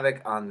wreak havoc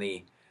on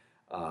the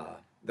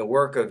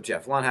work of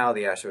Jeff Luhnow,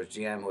 the Astros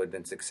GM, who had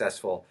been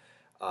successful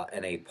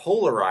in a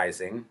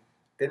polarizing,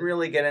 didn't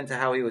really get into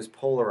how he was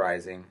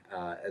polarizing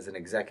as an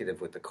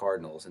executive with the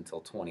Cardinals until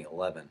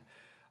 2011.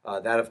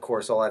 That, of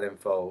course, all that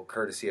info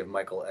courtesy of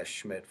Michael S.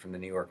 Schmidt from the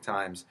New York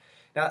Times.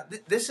 Now,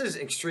 this is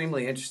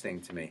extremely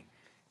interesting to me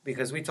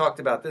because we talked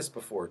about this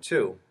before,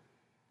 too.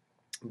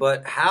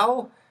 But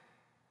how,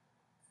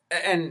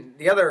 and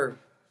the other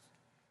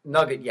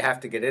nugget you have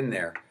to get in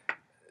there,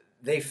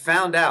 they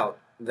found out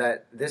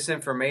that this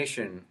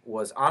information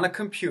was on a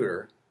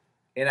computer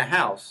in a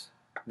house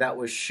that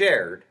was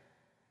shared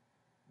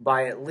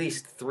by at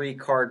least 3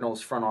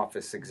 Cardinals front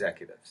office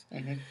executives.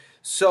 Mm-hmm.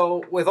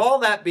 So, with all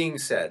that being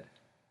said,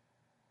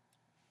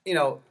 you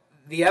know,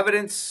 the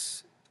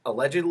evidence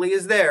allegedly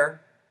is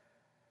there.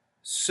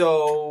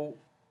 So,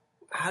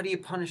 how do you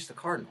punish the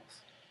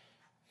Cardinals?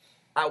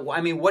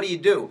 I mean, what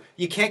do?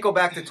 You can't go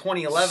back to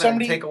 2011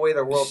 and take away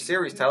their World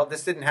Series title.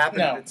 This didn't happen.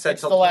 No, it said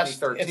till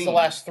 2013. It's the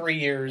last 3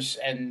 years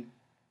and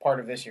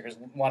part of this year because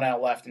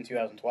Luhnow left in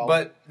 2012.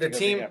 But the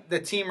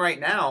team right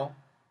now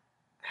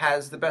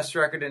has the best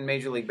record in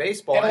Major League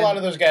Baseball, and a lot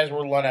of those guys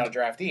were Luhnow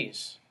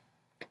draftees.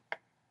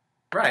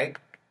 Right.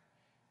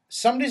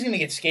 Somebody's going to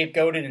get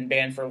scapegoated and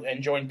banned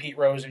and join Pete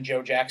Rose and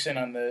Joe Jackson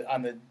on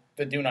the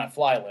do not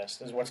fly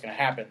list. Is what's going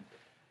to happen.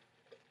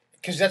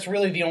 Because that's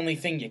really the only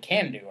thing you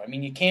can do. I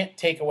mean, you can't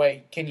take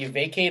away. Can you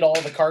vacate all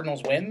the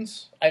Cardinals'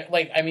 wins?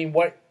 What?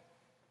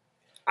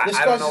 This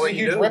causes a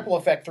huge ripple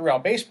effect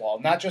throughout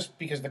baseball, not just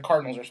because the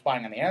Cardinals are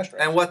spying on the Astros.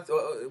 And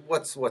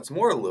what's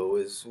more, Lou,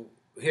 is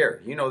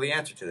here. You know the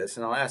answer to this,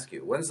 and I'll ask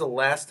you: when's the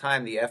last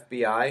time the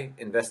FBI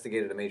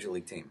investigated a major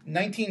league team?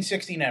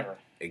 1960, never.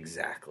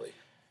 Exactly.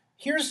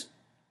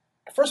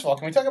 First of all,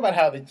 can we talk about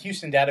how the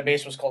Houston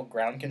database was called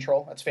Ground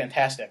Control? That's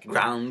fantastic.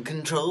 Ground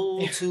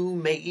Control to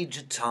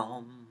Major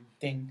Tom.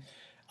 Ding.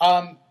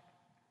 And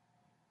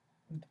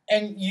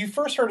you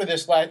first heard of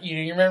this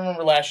you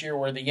remember last year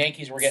where the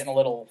Yankees were getting a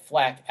little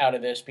flack out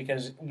of this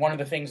because one of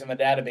the things in the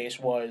database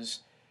was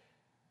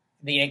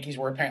the Yankees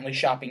were apparently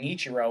shopping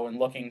Ichiro and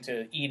looking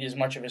to eat as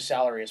much of his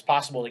salary as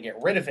possible to get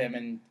rid of him,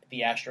 and the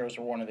Astros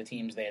were one of the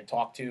teams they had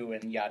talked to,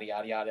 and yada,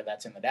 yada, yada,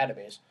 that's in the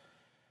database.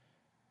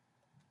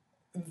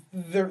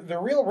 The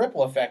real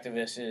ripple effect of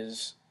this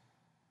is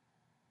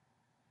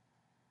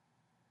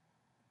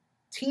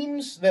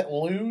teams that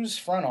lose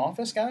front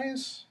office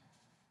guys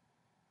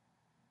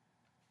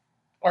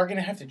are going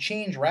to have to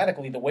change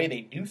radically the way they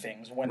do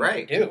things when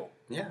they do.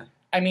 Yeah.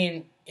 I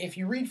mean, if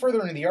you read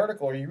further into the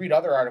article or you read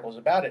other articles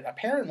about it,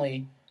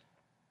 apparently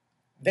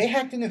they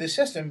hacked into the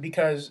system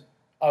because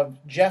of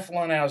Jeff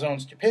Luhnow's own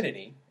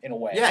stupidity, in a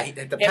way. Yeah,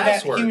 the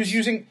passwords. He was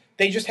using.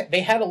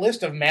 They had a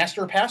list of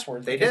master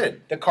passwords. They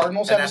did. The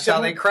Cardinals and that's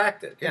how they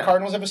cracked it. Yeah. The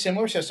Cardinals have a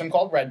similar system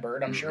called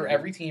Redbird. I'm sure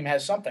every team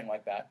has something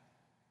like that.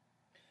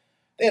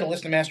 They had a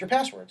list of master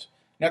passwords.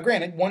 Now,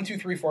 granted, 1, 2,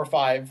 3, 4,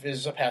 5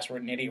 is a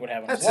password an idiot would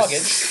have in his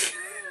luggage.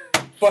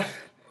 But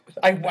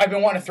I've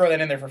been wanting to throw that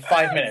in there for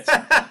 5 minutes.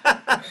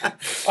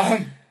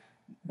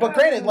 But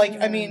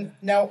granted,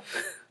 now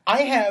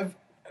I have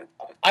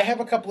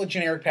a couple of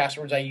generic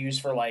passwords I use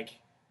for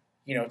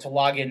to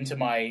log into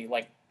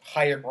my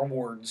Hyatt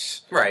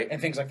rewards, right, and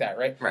things like that,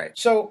 right? Right.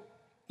 So,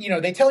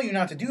 they tell you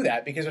not to do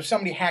that because if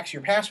somebody hacks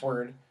your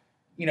password,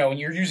 and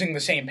you're using the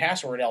same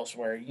password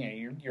elsewhere,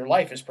 your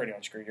life is pretty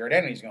much screwed. Your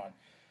identity's gone.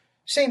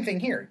 Same thing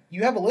here.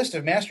 You have a list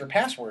of master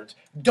passwords.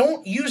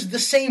 Don't use the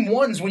same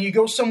ones when you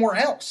go somewhere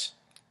else.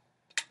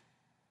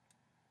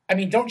 I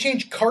mean, don't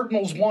change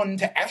Cardinals 1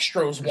 to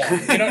Astros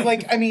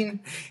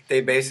 1.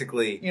 They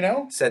basically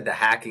said the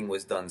hacking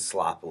was done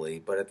sloppily,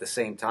 but at the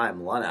same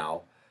time,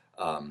 Luhnow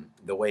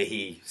The way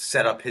he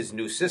set up his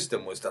new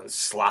system was done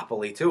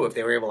sloppily too. If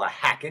they were able to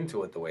hack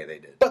into it the way they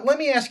did. But let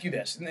me ask you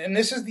this, and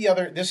this is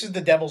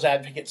the devil's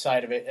advocate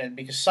side of it, and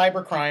because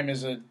cybercrime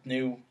is a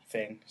new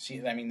thing.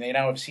 See, I mean, they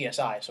now have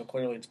CSI, so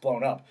clearly it's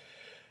blown up.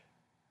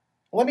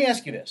 Let me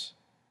ask you this: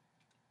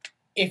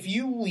 if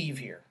you leave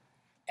here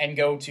and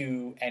go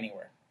to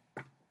anywhere,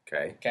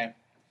 okay,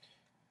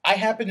 I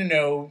happen to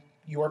know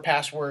your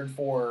password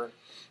for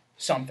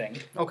something,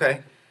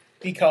 okay,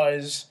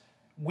 because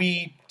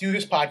we do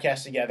this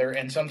podcast together,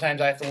 and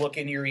sometimes I have to look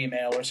into your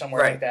email or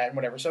somewhere like that, and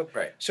whatever. So,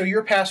 so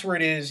your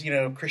password is,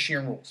 Chris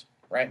Shearn rules,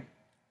 right?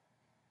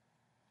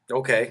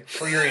 Okay.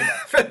 For your email.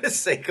 For the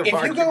sake of if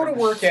you go to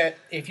work at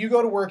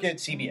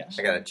CBS,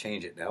 I gotta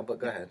change it now, but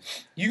go ahead.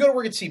 You go to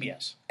work at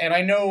CBS, and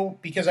I know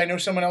because I know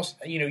someone else.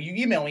 You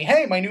email me,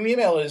 hey, my new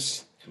email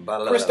is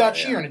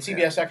chris.shearn at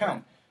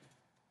cbs.com.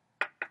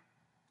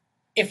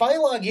 If I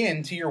log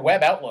in to your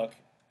web Outlook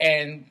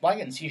and log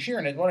in, see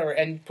Shearn and whatever,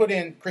 and put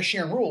in Chris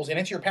Shearn rules, and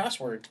it's your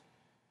password,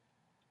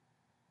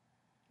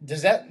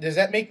 does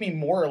that make me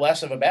more or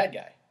less of a bad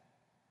guy?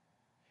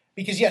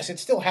 Because yes,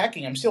 it's still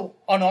hacking. I'm still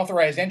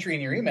unauthorized entry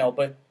in your email,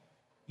 but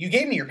you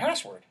gave me your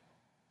password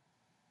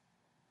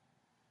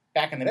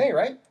back in the day,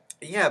 right?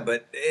 Yeah,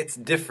 but it's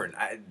different.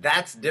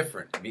 That's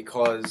different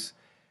because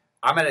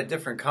I'm at a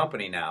different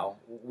company now.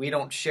 We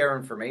don't share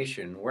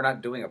information. We're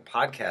not doing a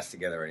podcast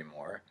together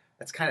anymore.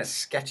 That's kind of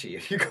sketchy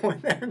if you go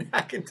in there and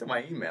hack into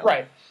my email.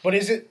 Right. But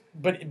is it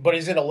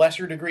a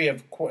lesser degree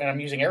of, and I'm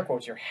using air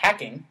quotes here,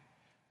 hacking?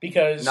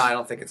 Because no, I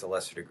don't think it's a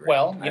lesser degree.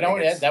 Well,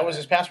 that was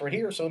his password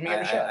here, so let me give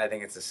it a shot. I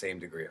think it's the same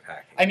degree of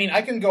hacking. I mean,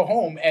 I can go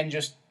home and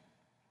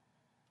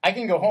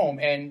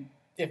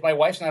if my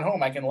wife's not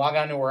home, I can log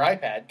onto her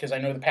iPad because I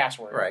know the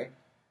password. Right.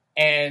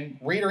 And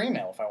read her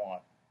email if I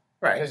want.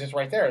 Right. Because it's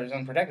right there. It's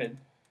unprotected.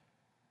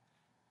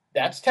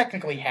 That's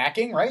technically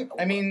hacking, right?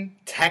 I mean,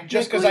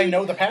 just because I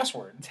know the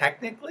password.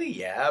 Technically,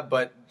 yeah,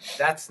 but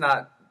it's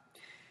not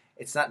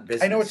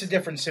business. I know it's a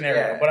different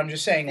scenario, but I'm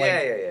just saying,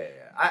 Yeah.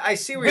 I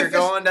see where you're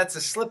going. That's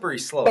a slippery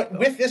slope. But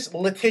with this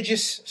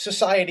litigious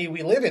society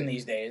we live in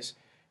these days,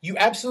 you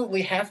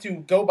absolutely have to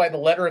go by the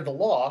letter of the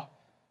law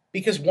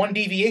because one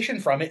deviation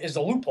from it is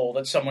a loophole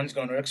that someone's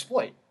going to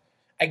exploit.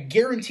 I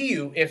guarantee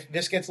you, if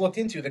this gets looked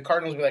into, the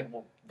Cardinals will be like,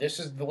 well, this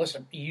is the list.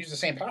 You use the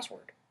same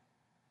password.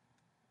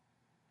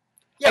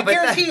 Yeah, I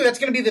guarantee you that's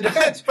going to be the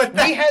defense.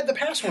 We had the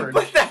password.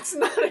 But that's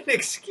not an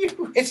excuse.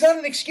 It's not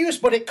an excuse,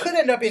 but it could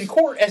end up in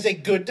court as a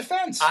good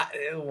defense.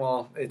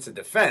 Well, it's a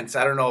defense.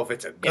 I don't know if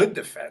it's a good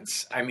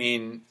defense. I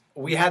mean,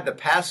 we had the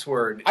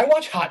password. I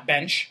watch Hot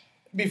Bench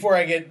before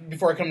I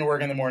come to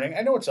work in the morning.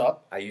 I know what's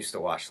up. I used to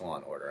watch Law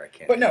and Order. I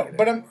can't. But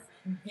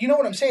you know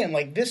what I'm saying?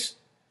 Like this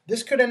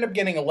could end up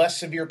getting a less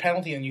severe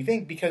penalty than you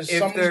think because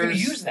someone's going to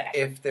use that.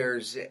 If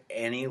there's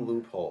any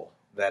loophole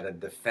that a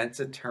defense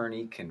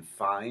attorney can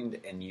find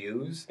and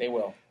use, they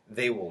will.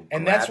 They will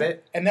grab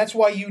it. And that's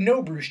why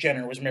Bruce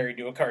Jenner was married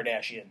to a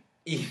Kardashian.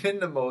 Even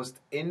the most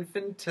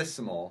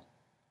infinitesimal,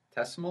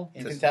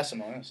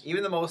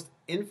 even the most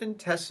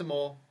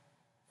infinitesimal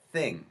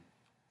thing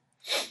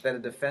that a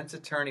defense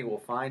attorney will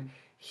find,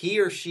 he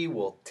or she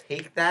will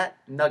take that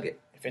nugget.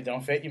 If it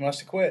don't fit, you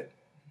must have quit.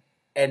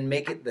 And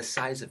make it the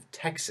size of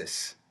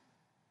Texas.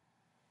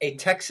 A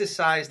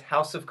Texas-sized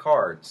house of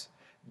cards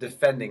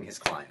defending his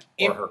client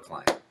or her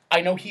client.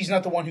 I know he's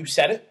not the one who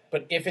said it,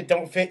 but if it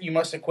don't fit, you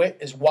must have quit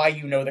is why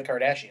you know the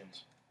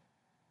Kardashians.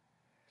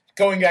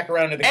 Going back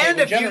around to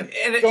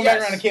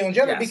Caitlyn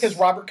Jenner, because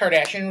Robert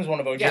Kardashian was one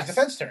of OJ's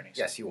defense attorneys.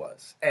 Yes, he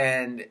was.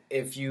 And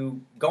if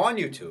you go on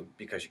YouTube,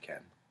 because you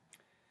can,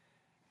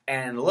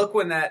 and look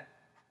when that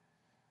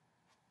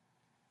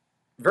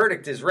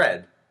verdict is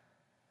read,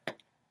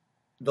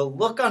 the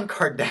look on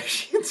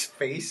Kardashian's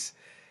face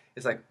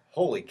is like,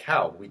 holy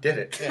cow, we did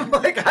it! Yeah.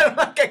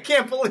 I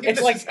can't believe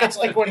it's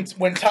like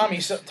when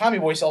Tommy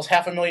Boy sells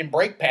 500,000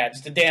 brake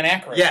pads to Dan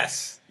Aykroyd.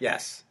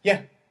 Yes.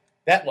 Yeah,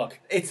 that look.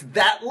 It's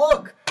that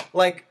look.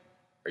 Like,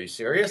 are you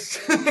serious?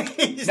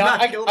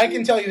 I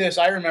can tell you this.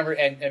 I remember,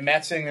 and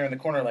Matt's sitting there in the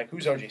corner like,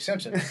 who's O.J.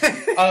 Simpson?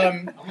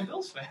 I'm a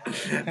Bills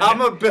fan.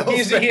 I'm a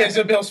Bills fan. He is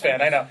a Bills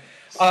fan, I know.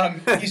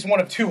 He's one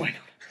of two, I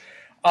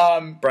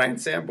know. Brian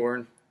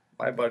Sanborn,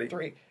 my buddy.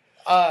 3.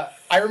 I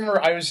remember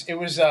it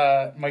was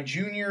my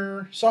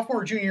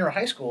sophomore or junior year of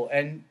high school,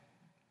 and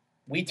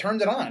we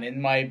turned it on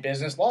in my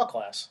business law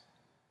class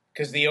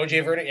because the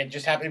OJ verdict, it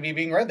just happened to be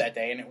being read that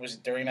day, and it was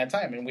during that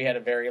time, and we had a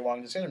very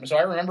long decision. So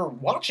I remember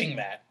watching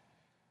that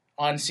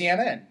on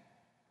CNN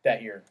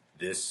that year.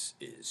 This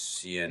is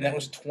CNN. And that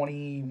was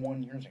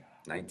 21 years ago.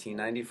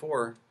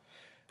 1994.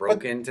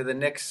 Broke into the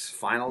Knicks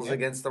finals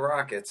against the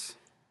Rockets.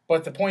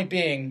 But the point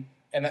being,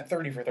 and that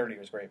 30 for 30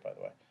 was great, by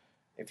the way.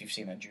 If you've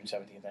seen that June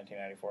 17th,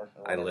 1994.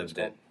 I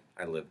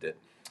lived it.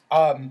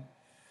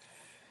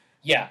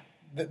 Yeah,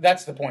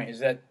 that's the point, is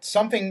that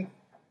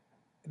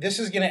this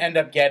is going to end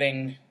up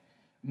getting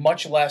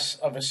much less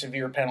of a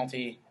severe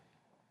penalty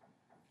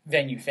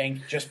than you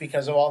think just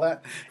because of all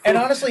that. And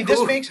honestly,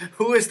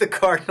 Who is the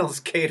Cardinals'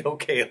 Kato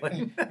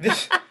Kalin?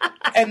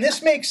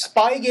 This makes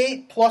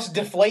Spygate plus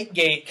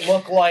Deflategate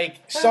look like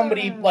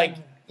somebody, like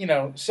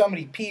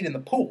somebody peed in the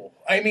pool.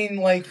 I mean,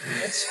 like,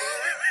 it's...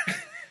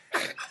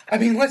 I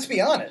mean, let's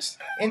be honest.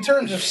 In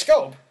terms of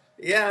scope...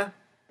 Yeah,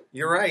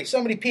 you're right.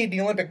 Somebody peed in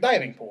the Olympic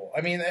diving pool.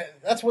 I mean,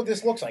 that's what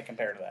this looks like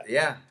compared to that.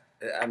 Yeah.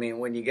 I mean,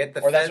 when you get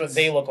the Or feds... that's what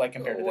they look like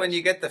compared to When this.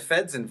 you get the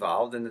feds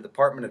involved and the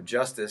Department of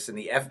Justice and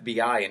the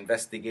FBI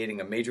investigating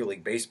a Major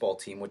League Baseball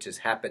team, which has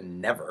happened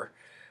never,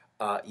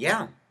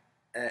 yeah.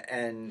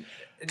 And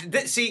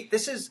this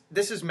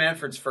is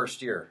Manfred's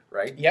first year,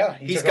 right? Yeah,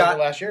 he took over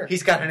last year.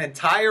 He's got an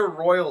entire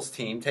Royals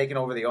team taking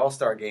over the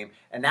All-Star game,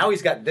 and now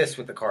he's got this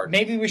with the Cardinals.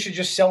 Maybe we should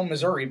just sell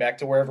Missouri back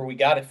to wherever we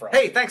got it from.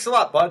 Hey, thanks a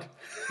lot, bud.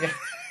 Yeah.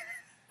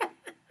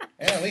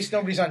 Yeah, at least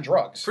nobody's on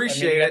drugs.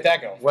 Appreciate it. it.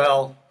 That going.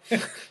 Well...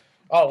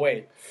 Oh,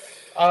 wait.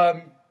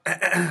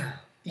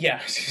 Yeah.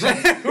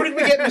 Who did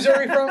we get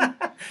Missouri from?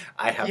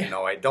 I have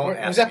no idea. Don't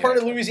ask me. Was that part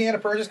of Louisiana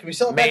Purchase? Can we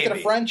sell it back to the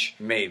French?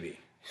 Maybe.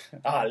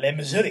 Le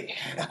Missouri.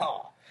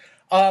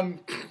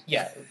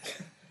 Yeah.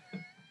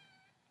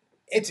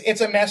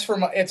 It's a mess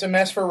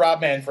for Rob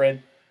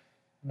Manfred.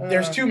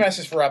 There's two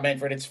messes for Rob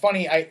Manfred. It's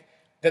funny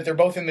that they're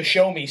both in the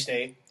show me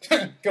state.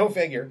 Go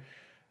figure.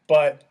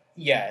 But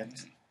yeah,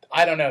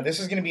 I don't know.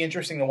 This is going to be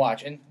interesting to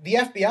watch. And the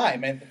FBI,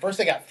 man, first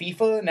they got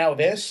FIFA, now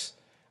this.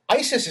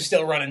 ISIS is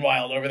still running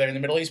wild over there in the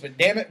Middle East, but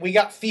damn it, we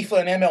got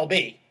FIFA and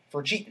MLB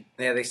for cheating.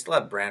 Yeah, they still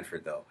have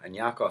Brantford, though. And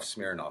Yakov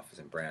Smirnov is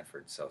in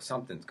Brantford, so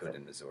something's good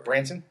in Missouri.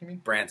 Branson, you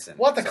mean? Branson.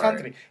 What the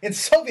country? In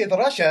Soviet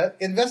Russia,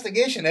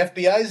 investigation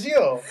FBI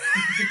zero.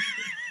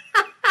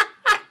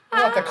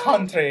 What a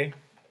country.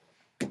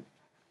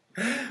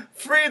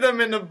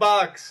 Freedom in the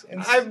box.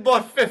 I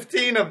bought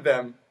 15 of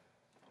them.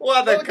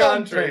 What a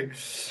country.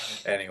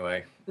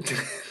 Anyway.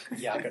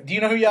 Yakov. Do you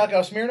know who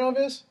Yakov Smirnov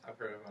is? I've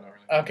heard of him. I don't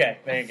really know. Okay,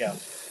 there you go.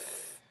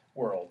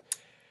 World.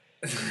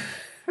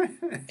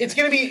 It's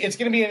gonna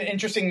be an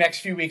interesting next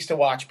few weeks to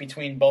watch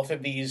between both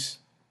of these.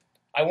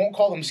 I won't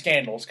call them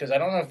scandals because I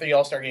don't know if the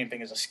All-Star Game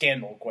thing is a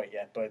scandal quite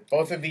yet, but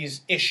both of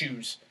these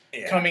issues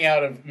coming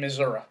out of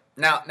Missouri.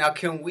 Now,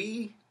 can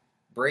we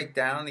break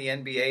down the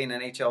NBA and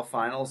NHL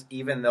finals,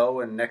 even though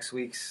in next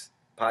week's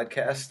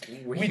podcast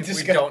we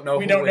don't know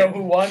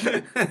who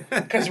won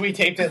because we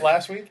taped it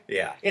last week?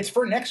 Yeah, it's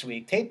for next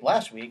week, taped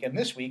last week, and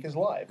this week is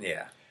live.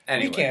 Yeah,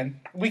 anyway.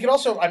 We could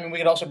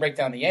also break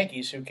down the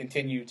Yankees, who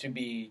continue to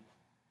be.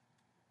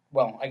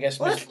 Well, I guess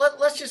let's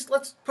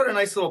put a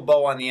nice little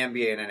bow on the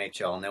NBA and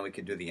NHL, and then we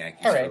could do the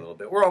Yankees for a little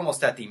bit. We're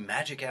almost at the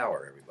magic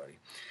hour, everybody.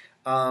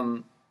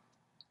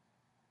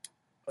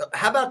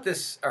 How about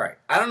this? All right,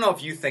 I don't know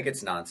if you think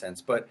it's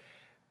nonsense, but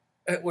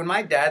when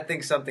my dad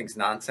thinks something's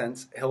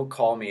nonsense, he'll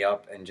call me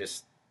up and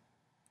just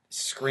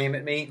scream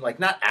at me, like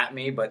not at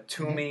me, but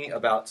to me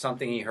about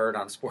something he heard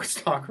on sports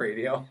talk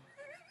radio,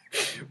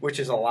 which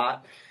is a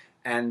lot.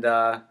 And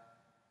I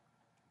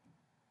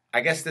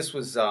guess this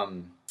was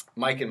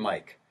Mike and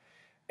Mike.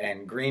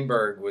 And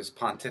Greenberg was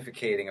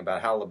pontificating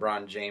about how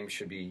LeBron James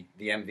should be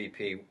the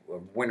MVP,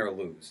 win or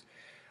lose,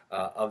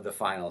 of the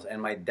finals.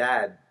 And my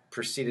dad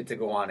proceeded to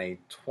go on a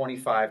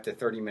 25 to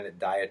 30-minute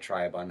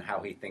diatribe on how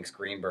he thinks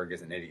Greenberg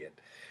is an idiot.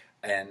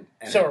 And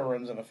so it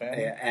runs in the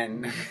family.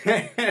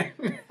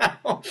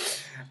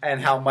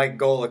 And how Mike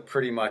Golick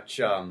pretty much...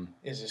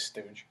 is a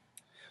stooge.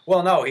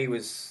 Well, no, he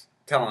was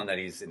telling that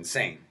he's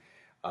insane.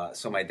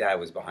 So my dad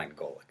was behind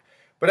Golick.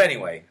 But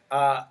anyway,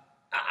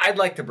 I'd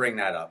like to bring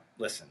that up.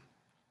 Listen.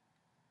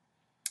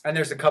 And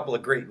there's a couple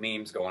of great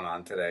memes going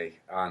on today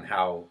on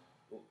how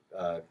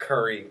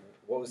Curry,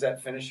 what was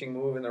that finishing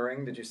move in the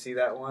ring? Did you see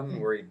that one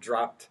where he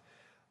dropped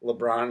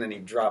LeBron and he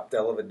dropped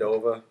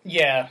Dellavedova?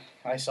 Yeah,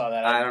 I saw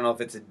that. I don't know if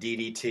it's a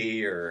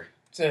DDT or...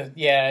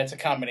 It's a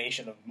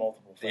combination of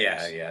multiple things.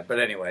 Yeah.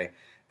 But anyway,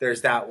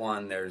 there's that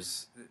one.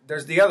 There's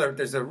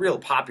a real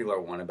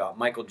popular one about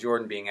Michael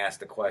Jordan being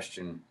asked a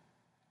question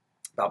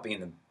about being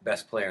the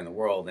best player in the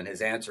world, and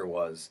his answer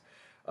was,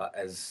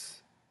 as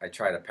I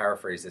try to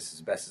paraphrase this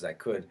as best as I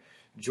could,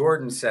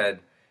 Jordan said,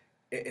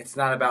 it's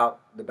not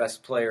about the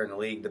best player in the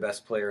league, the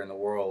best player in the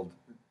world.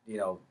 You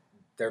know,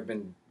 there have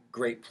been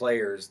great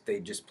players, they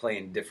just play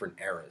in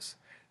different eras.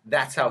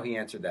 That's how he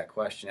answered that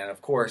question. And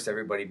of course,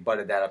 everybody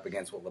butted that up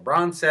against what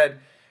LeBron said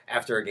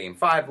after a Game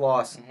 5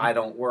 loss. I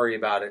don't worry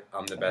about it.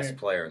 I'm the best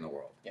player in the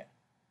world. Yeah.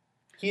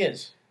 He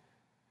is.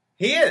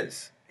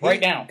 Right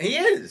now. He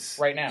is.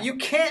 Right now. You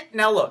can't...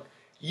 Now, look.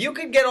 You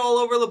could get all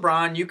over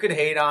LeBron, you could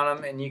hate on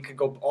him, and you could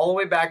go all the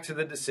way back to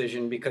the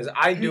decision, because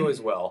I do as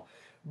well.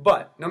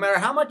 But no matter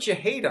how much you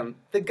hate him,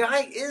 the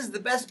guy is the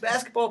best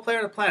basketball player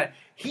on the planet.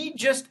 He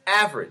just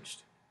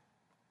averaged,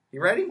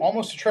 you ready?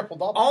 Almost a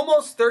triple-double.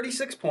 Almost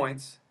 36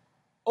 points,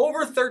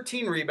 over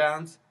 13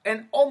 rebounds,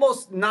 and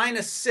almost 9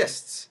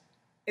 assists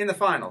in the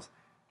finals.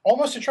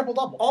 Almost a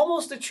triple-double.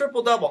 Almost a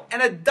triple-double,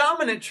 and a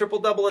dominant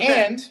triple-double at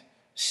that. And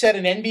set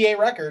an NBA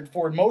record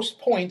for most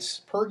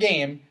points per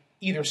game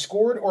either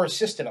scored or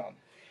assisted on.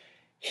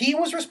 He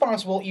was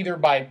responsible either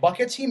by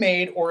buckets he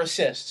made or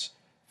assists.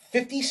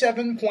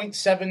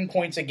 57.7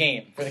 points a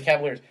game for the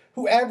Cavaliers,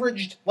 who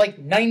averaged like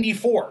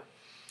 94.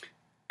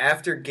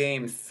 After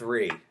Game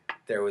 3,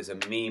 there was a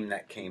meme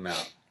that came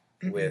out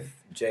with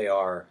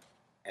JR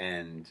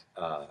and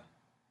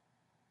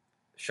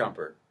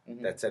Shumpert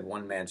that said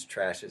one man's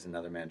trash is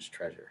another man's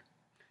treasure.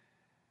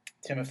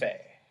 Timofey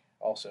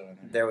also in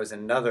there. There was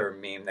another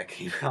meme that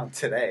came out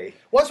today.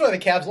 Well, that's why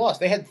the Cavs lost.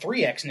 They had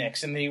 3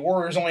 ex-Knicks, and the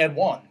Warriors only had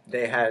 1.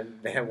 They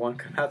had one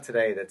come out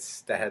today that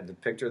had the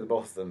picture of the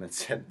both of them that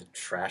said the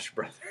Trash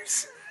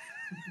Brothers.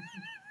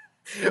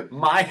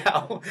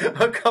 How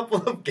a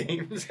couple of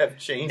games have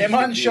changed.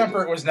 Iman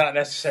Shumpert was not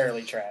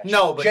necessarily trash.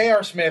 No, but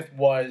J.R. Smith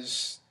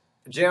was...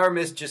 J.R.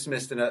 Smith just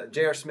missed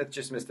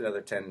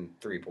another 10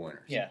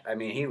 3-pointers. Yeah. I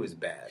mean, he was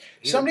bad.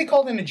 Somebody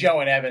called into Joe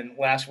and Evan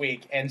last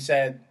week and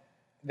said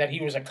that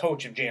he was a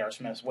coach of J.R.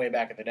 Smith's way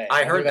back in the day.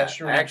 I heard that.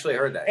 True. I actually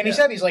heard that. And he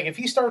said, he's like, if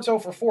he starts 0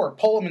 for 4,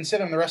 pull him and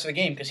sit him the rest of the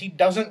game because he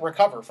doesn't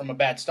recover from a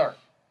bad start.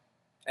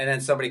 And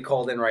then somebody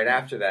called in right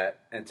after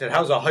that and said,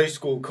 how's a high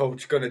school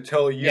coach going to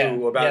tell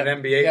you about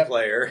an NBA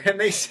player? And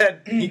they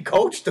said he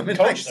coached him in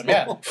high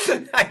school. Yeah.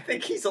 I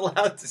think he's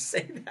allowed to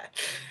say that.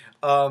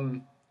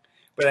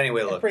 But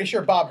anyway, look. I'm pretty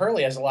sure Bob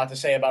Hurley has a lot to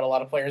say about a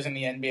lot of players in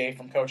the NBA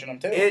from coaching them,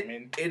 too.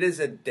 It is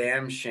a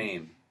damn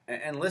shame.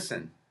 And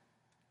listen,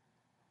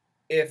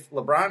 if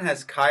LeBron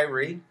has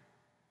Kyrie,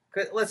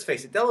 let's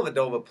face it,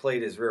 Dellavedova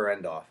played his rear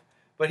end off,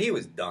 but he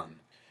was done.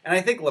 And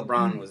I think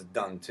LeBron was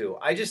done too.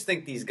 I just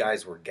think these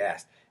guys were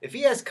gassed. If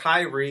he has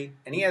Kyrie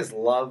and he has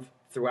Love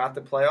throughout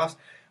the playoffs,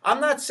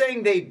 I'm not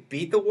saying they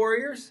beat the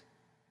Warriors.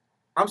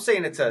 I'm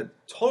saying it's a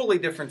totally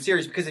different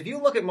series because if you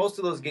look at most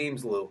of those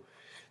games, Lou,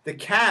 the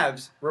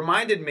Cavs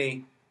reminded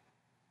me,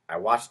 I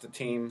watched the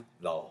team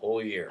the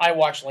whole year. I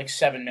watched like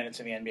 7 minutes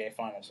of the NBA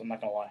Finals, I'm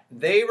not going to lie.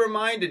 They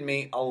reminded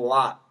me a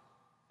lot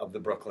of the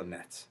Brooklyn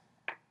Nets.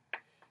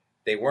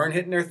 They weren't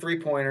hitting their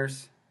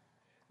three-pointers.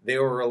 They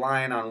were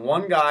relying on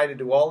one guy to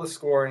do all the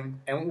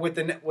scoring, and with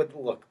the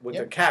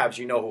Cavs,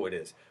 you know who it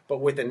is. But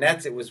with the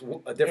Nets, it was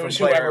a different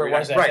player. Whoever it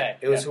was that day.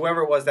 It was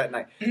whoever it was that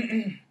night.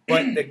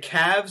 But the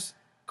Cavs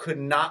could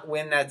not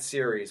win that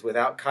series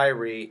without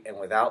Kyrie and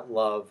without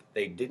Love.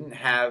 They didn't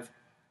have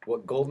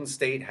what Golden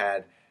State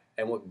had,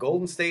 and what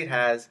Golden State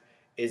has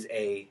is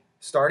a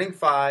starting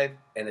 5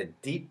 and a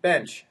deep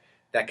bench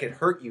that could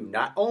hurt you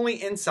not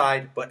only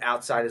inside, but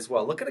outside as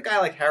well. Look at a guy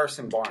like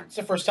Harrison Barnes. It's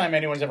the first time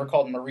anyone's ever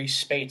called Maurice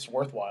Spates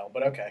worthwhile,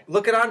 but okay.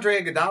 Look at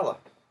Andre Iguodala.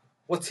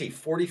 What's he,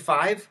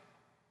 45?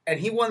 And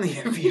he won the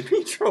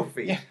MVP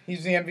trophy. Yeah,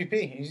 he's the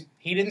MVP.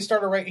 He didn't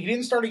start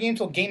a game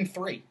until Game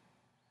 3.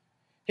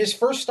 His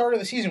first start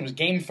of the season was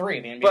Game 3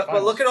 of the NBA Finals.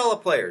 But look at all the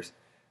players.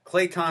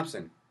 Klay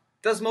Thompson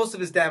does most of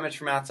his damage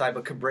from outside,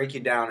 but could break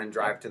you down and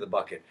drive to the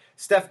bucket.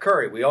 Steph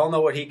Curry, we all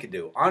know what he could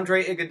do.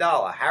 Andre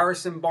Iguodala,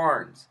 Harrison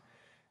Barnes.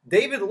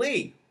 David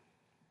Lee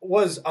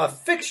was a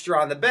fixture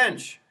on the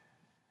bench.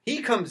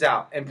 He comes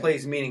out and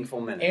plays meaningful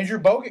minutes. Andrew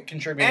Bogut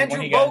contributed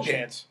when he got a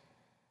chance.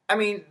 I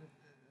mean,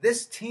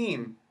 this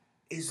team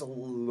is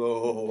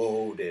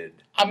loaded.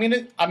 I'm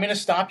gonna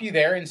stop you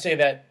there and say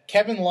that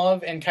Kevin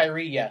Love and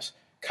Kyrie, yes.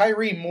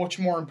 Kyrie much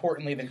more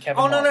importantly than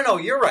Kevin Love. No,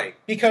 you're right.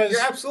 Because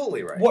you're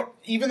absolutely right.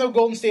 Even though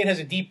Golden State has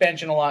a deep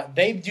bench and a lot,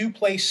 they do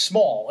play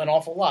small an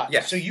awful lot.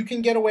 Yes. So you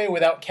can get away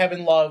without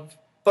Kevin Love.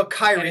 But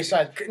Kyrie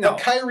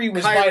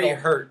was vital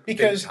hurt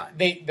because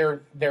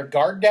their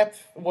guard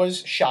depth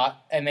was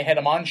shot, and they had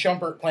Iman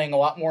Shumpert playing a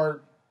lot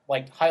more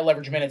like high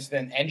leverage minutes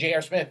and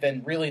J.R. Smith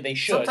than really they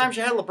should. Sometimes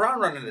you had LeBron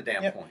running the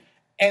damn point,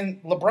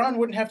 and LeBron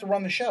wouldn't have to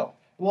run the show.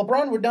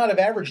 LeBron would not have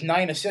averaged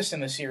 9 assists in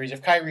the series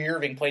if Kyrie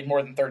Irving played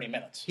more than 30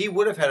 minutes. He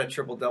would have had a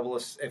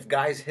triple-double if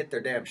guys hit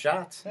their damn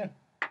shots. Yeah.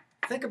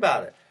 Think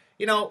about it.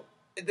 You know,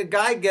 the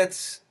guy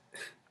gets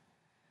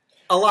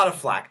a lot of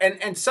flack.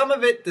 And some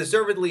of it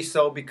deservedly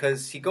so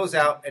because he goes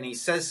out and he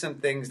says some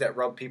things that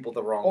rub people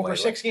the wrong way. Over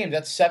 6 games,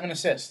 that's 7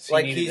 assists.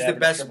 Like he's the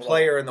best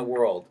player in the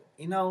world.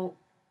 You know,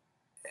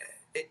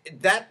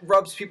 that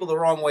rubs people the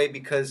wrong way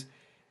because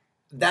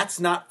that's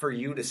not for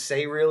you to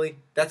say, really.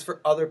 That's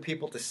for other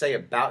people to say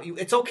about you.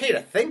 It's okay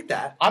to think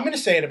that. I'm going to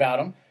say it about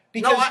him.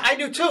 Because, no, I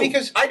do too.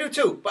 I do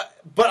too.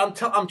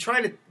 But I'm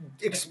trying to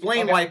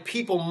explain why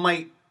people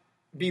might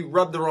be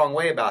rubbed the wrong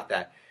way about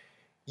that.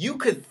 You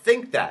could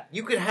think that.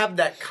 You could have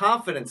that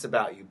confidence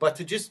about you. But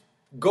to just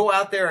go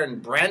out there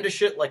and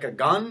brandish it like a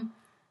gun,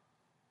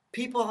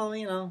 people,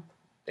 you know,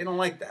 they don't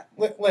like that.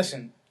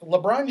 Listen,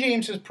 LeBron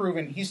James has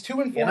proven he's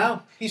 2-4. You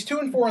know? He's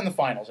 2-4 in the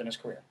finals in his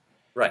career.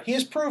 Right. He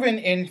has proven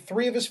in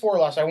 3 of his 4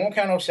 losses, I won't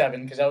count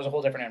 07 because that was a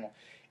whole different animal.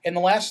 In the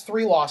last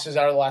 3 losses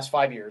out of the last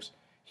 5 years,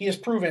 he has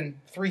proven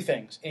 3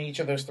 things in each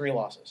of those 3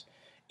 losses.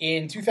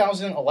 In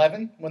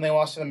 2011, when they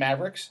lost to the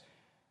Mavericks,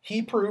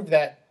 he proved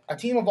that a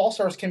team of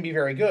all-stars can be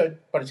very good,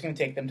 but it's going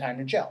to take them time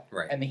to gel.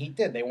 Right. And the Heat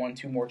did. They won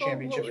 2 more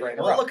championships right in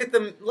a row. Look at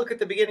them. Look at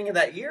the beginning of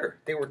that year.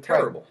 They were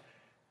terrible.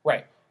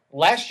 Right.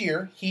 Last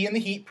year, he and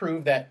the Heat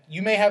proved that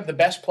you may have the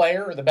best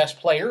player or the best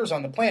players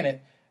on the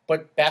planet,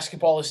 but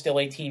basketball is still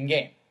a team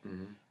game.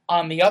 Mm-hmm.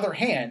 On the other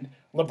hand,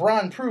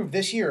 LeBron proved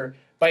this year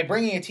by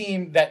bringing a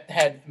team that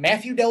had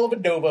Matthew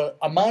Dellavedova,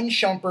 Iman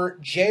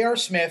Shumpert, J.R.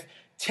 Smith,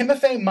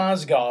 Timofey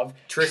Mozgov,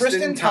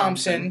 Tristan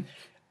Thompson,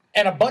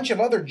 and a bunch of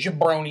other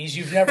jabronis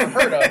you've never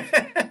heard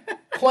of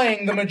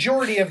playing the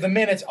majority of the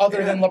minutes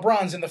other than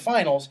LeBron's in the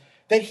finals,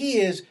 that he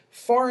is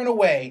far and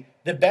away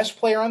the best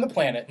player on the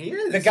planet. He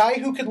is. The guy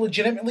who could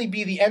legitimately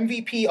be the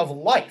MVP of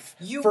life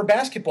for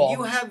basketball.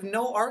 You have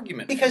no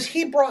argument. Because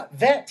he brought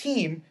that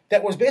team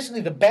that was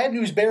basically the Bad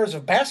News Bears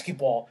of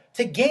basketball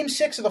to Game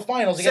 6 of the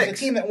finals against a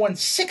team that won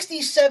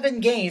 67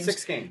 games.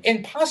 6 games.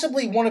 In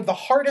possibly one of the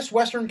hardest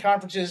Western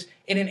Conferences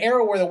in an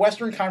era where the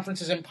Western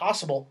Conference is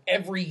impossible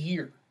every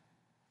year.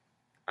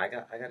 I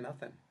got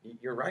nothing.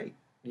 You're right.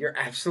 You're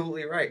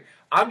absolutely right.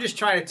 I'm just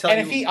trying to tell you.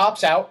 And if he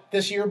opts out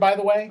this year, by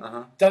the way,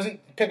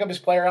 doesn't pick up his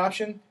player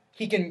option,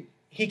 he can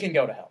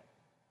go to hell.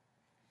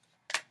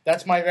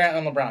 That's my rant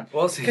on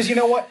LeBron. Because you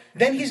know what?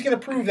 Then he's going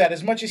to prove that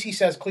as much as he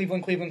says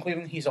Cleveland,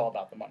 he's all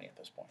about the money at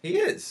this point. He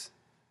is.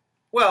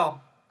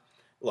 Well,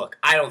 look,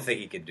 I don't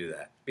think he could do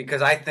that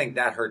because I think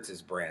that hurts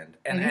his brand.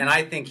 And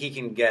I think he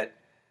can get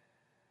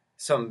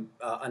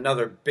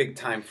another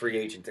big-time free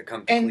agent to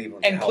come to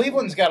Cleveland. And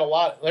Cleveland's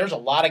got there's a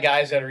lot of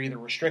guys that are either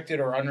restricted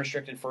or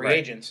unrestricted free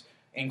agents,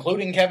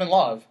 including Kevin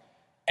Love.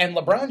 And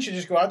LeBron should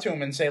just go out to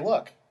him and say,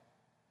 look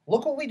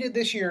what we did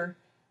this year,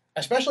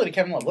 especially to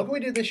Kevin Love. Look what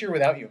we did this year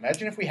without you.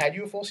 Imagine if we had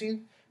you a full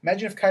season.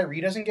 Imagine if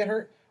Kyrie doesn't get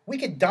hurt. We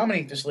could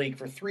dominate this league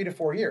for 3 to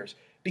 4 years.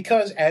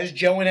 Because, as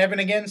Joe and Evan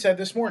again said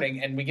this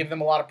morning, and we give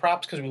them a lot of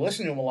props because we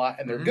listen to them a lot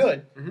and they're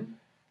good,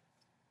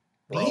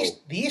 the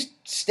East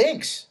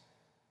stinks.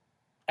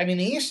 I mean,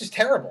 the East is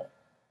terrible.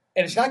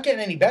 And it's not getting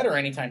any better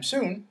anytime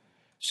soon.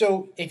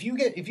 So if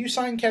you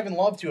sign Kevin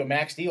Love to a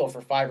max deal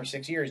for 5 or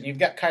 6 years, and you've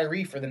got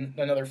Kyrie for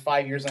another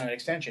 5 years on an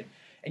extension,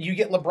 and you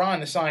get LeBron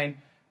to sign,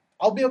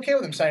 I'll be okay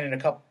with him signing a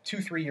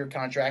 2-3 year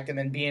contract and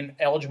then being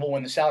eligible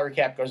when the salary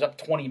cap goes up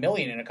 $20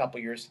 million in a couple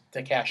years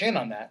to cash in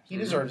on that. He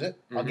deserves it.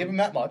 I'll give him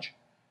that much.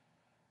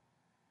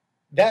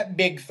 That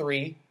big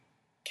three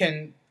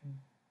can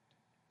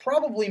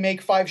probably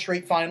make 5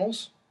 straight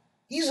finals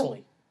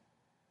easily.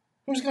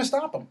 Who's going to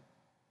stop him?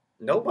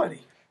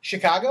 Nobody.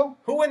 Chicago?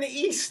 Who in the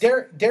East?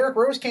 Derrick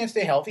Rose can't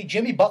stay healthy.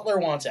 Jimmy Butler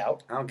wants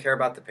out. I don't care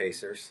about the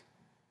Pacers.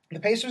 The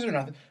Pacers are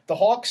nothing. The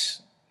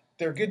Hawks,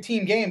 they're a good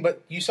team game,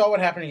 but you saw what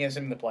happened against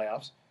them in the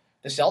playoffs.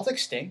 The Celtics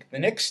stink. The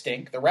Knicks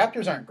stink. The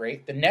Raptors aren't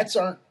great. The Nets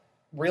aren't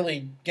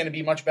really going to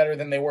be much better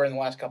than they were in the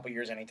last couple of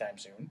years anytime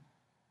soon.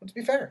 Let's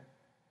be fair.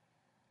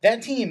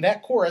 That team,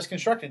 that core as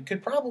constructed,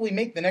 could probably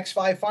make the next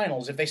 5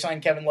 finals if they sign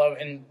Kevin Love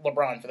and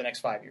LeBron for the next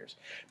 5 years.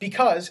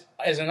 Because,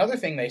 as another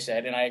thing they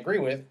said, and I agree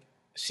with,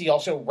 see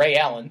also Ray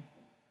Allen,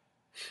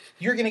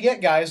 you're going to get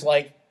guys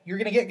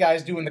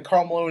doing the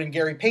Karl Malone and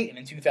Gary Payton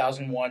in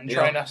 2001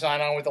 trying to sign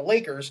on with the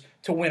Lakers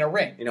to win a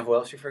ring. You know who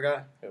else you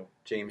forgot? Who?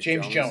 James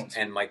Jones.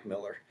 And Mike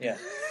Miller. Yeah.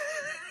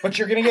 But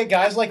you're going to get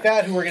guys like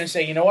that who are going to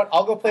say, you know what,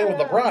 I'll go play with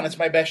LeBron. It's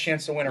my best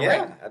chance to win a ring.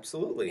 Yeah,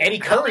 absolutely. Eddie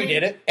Curry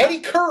did it.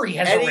 Eddie Curry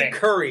has a ring. Eddie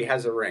Curry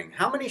has a ring.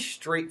 How many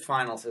straight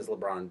finals has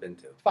LeBron been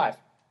to? 5.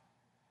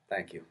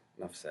 Thank you.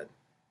 Enough said.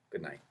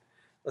 Good night.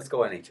 Let's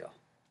go NHL.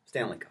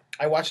 Stanley Cup.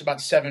 I watched about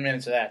 7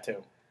 minutes of that,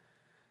 too.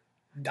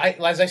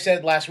 As I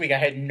said last week, I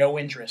had no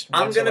interest.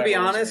 I'm going to be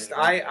honest.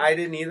 I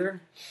didn't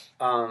either.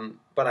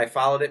 But I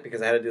followed it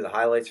because I had to do the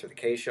highlights for the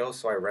K show,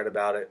 so I read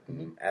about it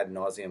ad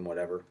nauseum,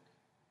 whatever.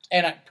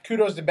 And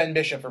kudos to Ben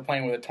Bishop for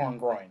playing with a torn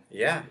groin.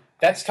 Yeah.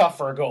 That's tough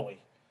for a goalie.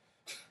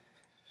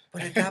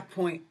 But at that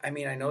point, I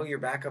mean, I know your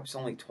backup's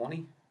only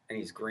 20, and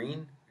he's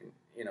green.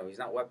 You know, he's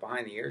not wet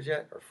behind the ears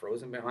yet or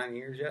frozen behind the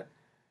ears yet.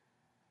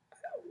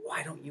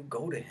 Why don't you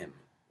go to him?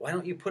 Why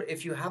don't you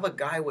if you have a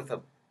guy with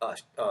a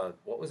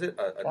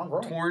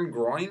torn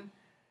groin,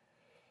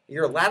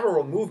 your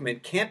lateral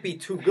movement can't be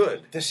too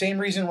good. The same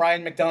reason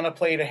Ryan McDonough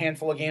played a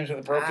handful of games with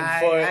a broken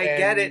foot. I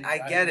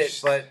get it,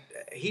 but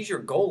he's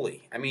your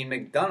goalie. I mean,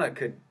 McDonough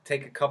could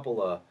take a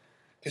couple of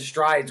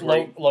strides.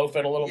 Loaf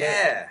it a little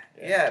bit.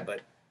 Yeah,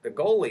 but the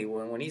goalie,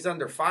 when he's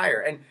under fire,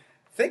 and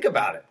think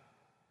about it,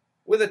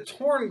 with a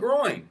torn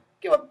groin,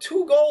 give up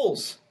 2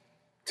 goals.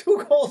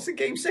 2 goals in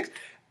Game 6.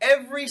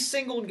 Every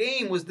single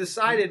game was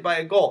decided by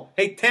a goal.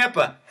 Hey,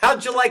 Tampa,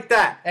 how'd you like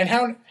that? And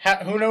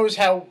who knows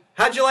how...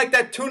 How'd you like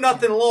that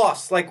 2-0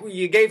 loss like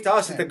you gave to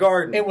us at the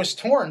Garden? It was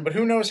torn, but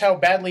who knows how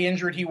badly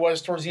injured he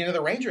was towards the end of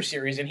the Rangers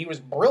series, and he was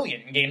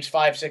brilliant in Games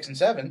 5, 6, and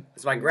 7.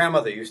 As my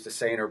grandmother used to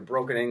say in her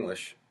broken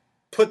English,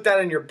 put that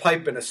in your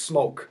pipe in a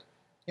smoke.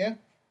 Yeah.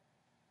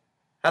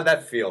 How'd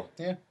that feel?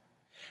 Yeah.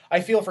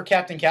 I feel for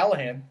Captain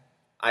Callahan.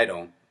 I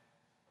don't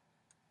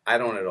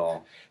at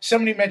all.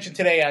 Somebody mentioned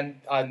today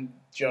on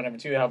Joe number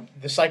 2 how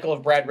the cycle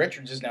of Brad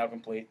Richards is now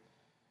complete.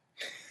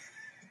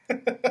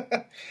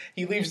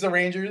 He leaves the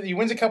Rangers. He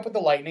wins a cup with the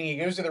Lightning. He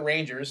goes to the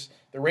Rangers.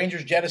 The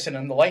Rangers jettison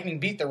him. The Lightning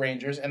beat the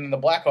Rangers, and then the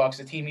Blackhawks,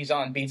 the team he's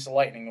on, beats the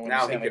Lightning. To win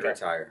now the he could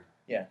retire.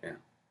 Yeah.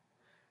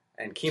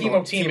 And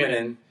Chemo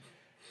Timonen.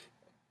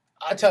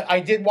 I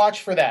did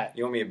watch for that.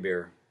 You owe me a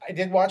beer. I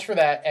did watch for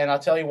that, and I'll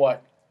tell you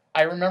what.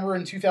 I remember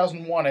in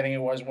 2001, I think it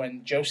was,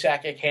 when Joe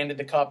Sakic handed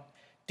the cup,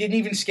 didn't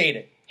even skate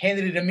it,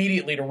 handed it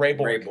immediately to Ray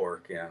Bourque. Ray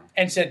Bourque, yeah.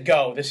 And said,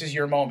 go, this is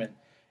your moment.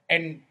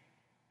 And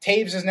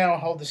Taves has now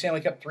held the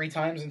Stanley Cup 3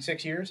 times in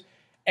 6 years.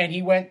 And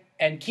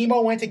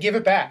Chemo went to give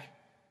it back.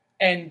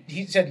 And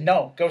he said,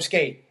 no, go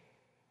skate.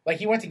 Like,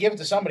 he went to give it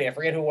to somebody. I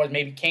forget who it was,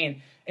 maybe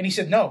Kane. And he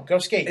said, no, go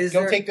skate.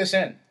 Take this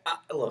in.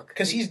 Look.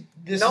 Because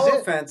no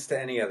offense to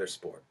any other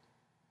sport.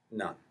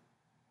 None.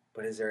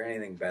 But is there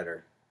anything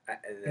better?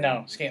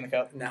 No, Skate in the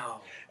Cup.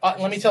 No.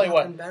 Let me tell you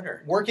what.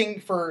 Better. Working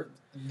for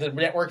the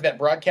network that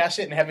broadcasts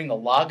it and having to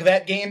log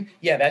that game,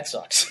 yeah, that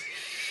sucks.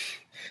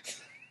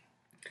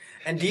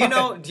 And do you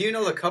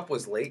know the Cup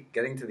was late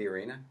getting to the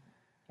arena?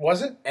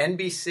 Was it?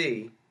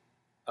 NBC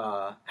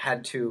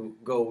had to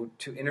go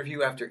to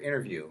interview after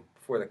interview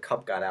before the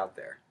Cup got out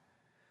there.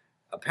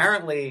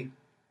 Apparently,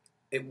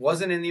 it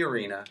wasn't in the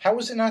arena. How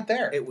was it not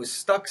there? It was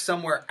stuck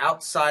somewhere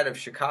outside of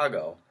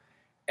Chicago.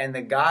 And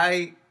the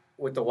guy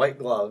with the white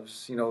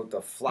gloves,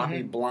 the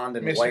floppy blonde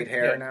and white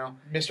hair now.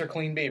 Mr.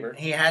 Clean Beaver.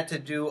 He had to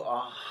do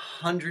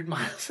 100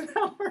 miles an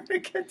hour to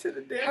get to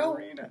the damn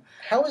arena.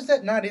 How is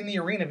that not in the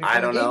arena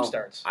before the game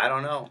starts? I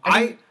don't know.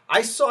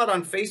 I saw it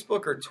on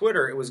Facebook or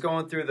Twitter. It was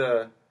going through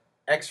the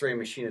X-ray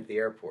machine at the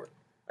airport.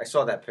 I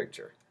saw that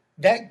picture.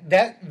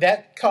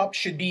 That Cup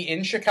should be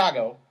in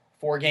Chicago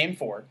for Game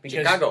 4.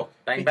 Chicago.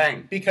 Bang,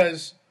 bang.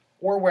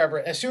 Or wherever.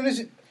 As soon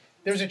as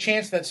there's a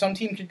chance that some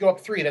team could go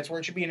up 3, that's where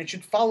it should be, and it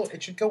should follow.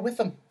 It should go with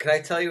them. Could I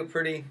tell you a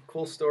pretty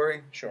cool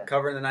story? Sure.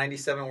 Covering the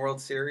 97 World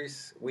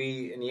Series,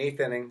 in the 8th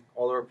inning,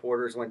 all the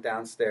reporters went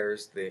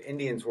downstairs. The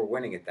Indians were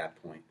winning at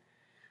that point.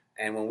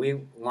 And when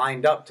we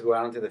lined up to go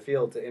out into the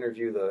field to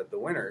interview the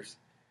winners,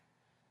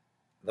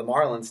 the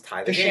Marlins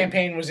tied the game. The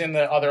champagne was in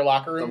the other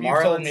locker room.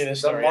 You told me this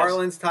story. The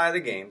Marlins tie the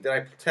game. Did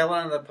I tell it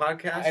on the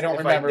podcast? I don't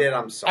remember. If I did,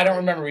 I'm sorry. I don't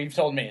remember. You've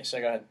told me,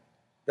 so go ahead.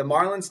 The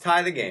Marlins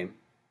tie the game.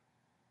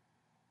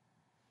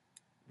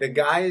 The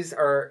guys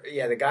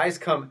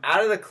come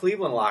out of the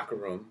Cleveland locker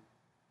room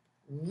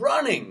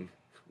running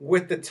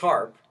with the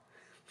tarp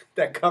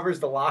that covers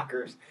the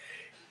lockers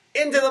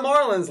into the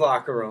Marlins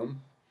locker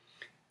room.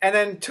 And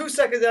then 2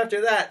 seconds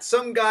after that,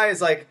 some guy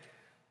is like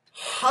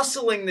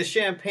hustling the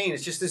champagne.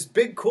 It's just this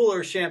big cooler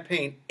of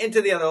champagne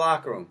into the other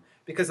locker room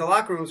because the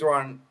locker rooms were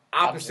on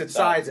opposite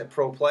sides at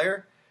Pro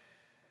Player.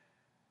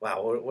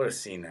 Wow, what a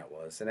scene that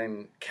was. And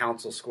then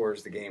Council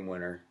scores the game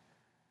winner.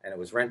 And it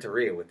was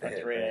Renteria with the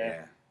hit.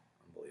 Yeah.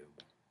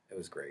 It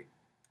was great.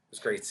 It was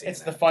great seeing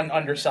It's the fun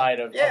underside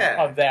of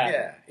that.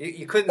 Yeah,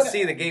 you couldn't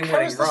see the game-winning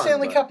run. How is the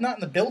Stanley Cup not in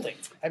the building?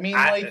 I mean,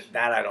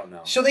 that I don't know.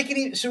 So they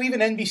can, so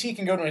even NBC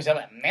can go to it and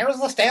say, "There's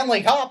the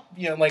Stanley Cup."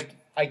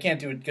 I can't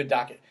do a good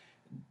doc.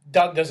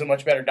 Doug does a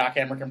much better Doc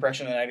Emmerich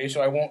impression than I do,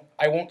 so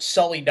I won't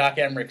sully Doc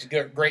Emmerich's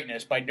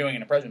greatness by doing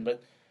an impression.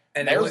 But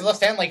there's the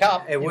Stanley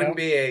Cup. It wouldn't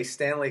be a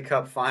Stanley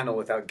Cup final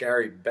without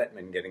Gary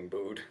Bettman getting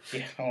booed.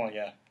 Yeah. Oh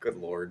yeah. Good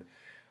Lord.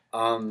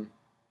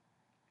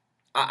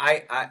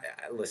 I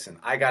listen.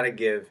 I got to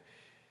give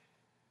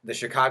the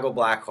Chicago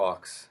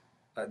Blackhawks,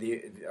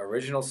 the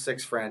original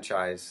 6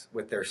 franchise,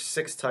 with their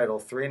 6th title,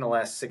 3 in the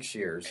last 6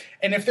 years.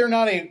 And if they're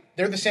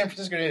the San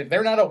Francisco.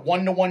 They're not a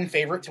 1-1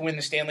 favorite to win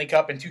the Stanley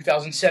Cup in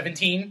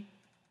 2017.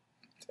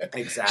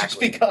 Exactly. Just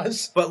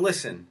because. But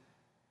listen,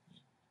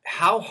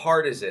 how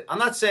hard is it? I'm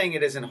not saying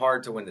it isn't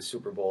hard to win the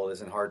Super Bowl. It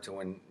isn't hard to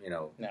win,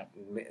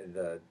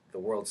 the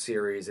World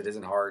Series. It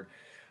isn't hard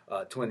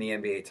to win the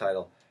NBA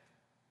title.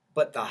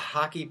 But the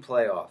hockey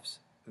playoffs,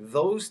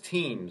 those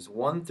teams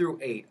 1 through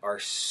 8 are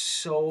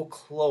so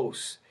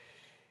close.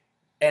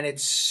 And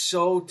it's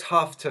so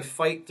tough to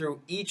fight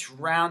through each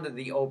round of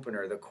the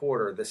opener, the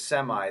quarter, the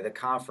semi, the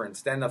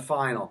conference, then the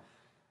final.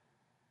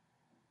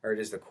 Or it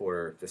is the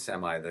quarter, the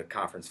semi, the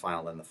conference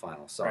final, then the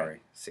final. Sorry,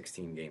 right.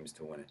 16 games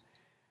to win it.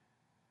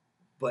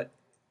 But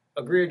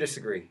agree or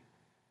disagree,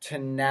 to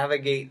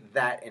navigate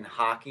that in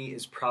hockey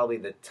is probably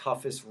the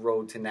toughest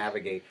road to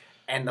navigate.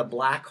 And the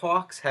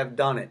Blackhawks have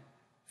done it.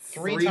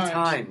 Three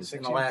times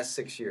in the last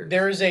 6 years.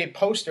 There is a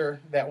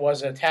poster that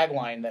was a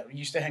tagline that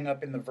used to hang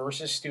up in the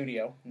Versus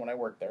studio when I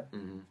worked there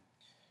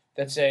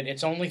that said,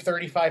 "It's only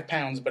 35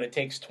 pounds, but it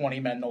takes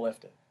 20 men to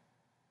lift it."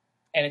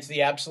 And it's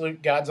the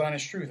absolute God's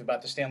honest truth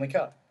about the Stanley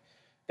Cup.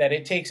 That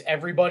it takes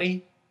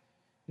everybody.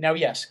 Now,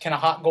 yes, can a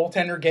hot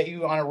goaltender get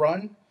you on a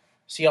run?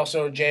 See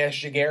also J.S.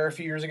 Jaguar a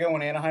few years ago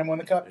when Anaheim won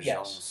the Cup?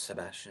 Yes.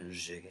 Jean-Sebastien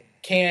Jaguar.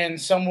 Can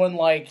someone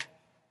like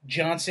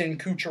Johnson,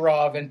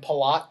 Kucherov, and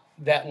Palat,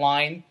 that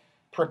line,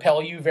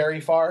 propel you very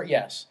far?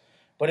 Yes.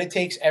 But it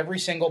takes every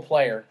single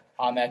player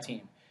on that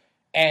team.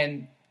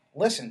 And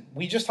listen,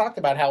 we just talked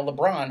about how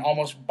LeBron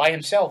almost by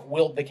himself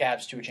willed the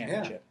Cavs to a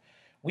championship. Yeah.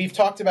 We've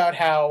talked about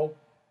how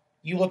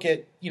you look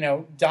at,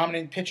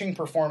 dominant pitching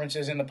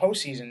performances in the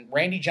postseason.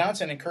 Randy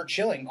Johnson and Kurt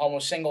Schilling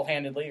almost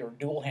single-handedly, or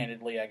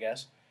dual-handedly, I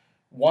guess,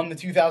 won the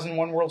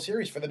 2001 World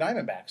Series for the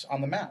Diamondbacks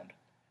on the mound.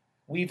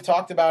 We've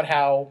talked about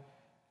how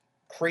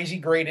crazy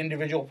great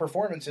individual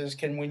performances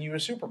can win you a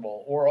Super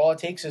Bowl, or all it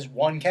takes is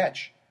one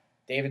catch.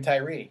 David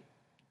Tyree.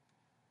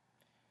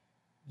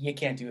 You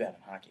can't do that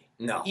in hockey.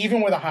 No.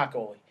 Even with a hot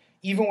goalie,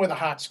 even with a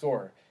hot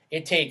scorer,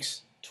 it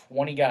takes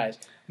 20 guys.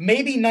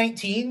 Maybe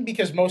 19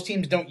 because most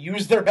teams don't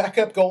use their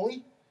backup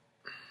goalie.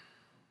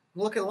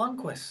 Look at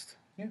Lundqvist.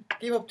 Yeah.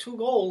 Gave up 2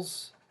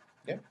 goals.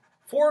 Yeah.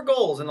 4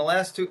 goals in the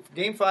last 2,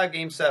 Game 5,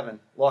 Game 7.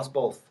 Lost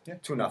both. Yeah.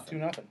 2-0.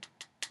 2-0.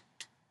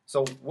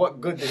 So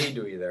what good did he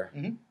do you there?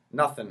 Mm-hmm.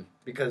 Nothing,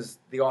 because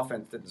the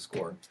offense didn't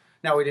score.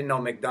 Now, we didn't know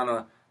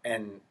McDonough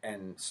and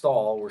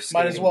Stahl were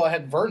skating. Might as well have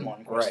had Vern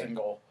Lundqvist in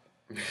goal.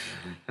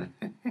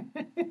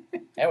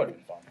 That would have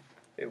been fun.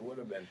 It would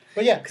have been.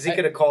 But yeah, because he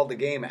could have called the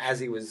game as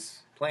he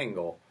was playing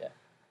goal. Yeah.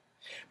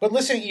 But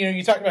listening,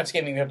 you talked about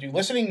skating the up to.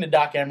 Listening to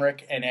Doc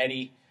Emmerich and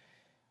Eddie,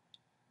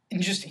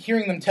 and just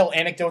hearing them tell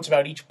anecdotes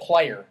about each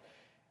player,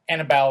 and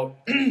about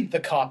the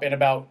cup, and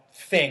about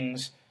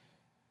things.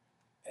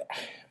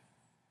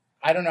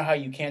 I don't know how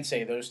you can't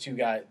say those two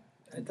guys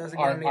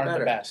aren't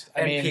the best.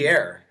 I mean,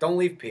 Pierre. Don't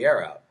leave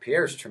Pierre out.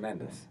 Pierre's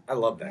tremendous. I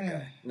love that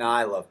guy. No,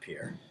 I love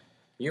Pierre.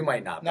 You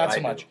might not, but not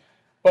so much.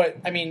 But,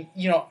 I mean,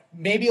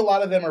 maybe a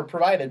lot of them are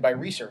provided by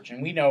research.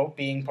 And we know,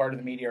 being part of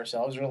the media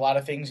ourselves, there are a lot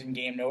of things in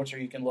game notes or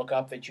you can look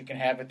up that you can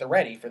have at the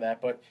ready for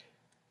that. But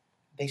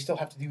they still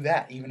have to do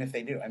that, even if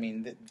they do. I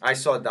mean... I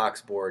saw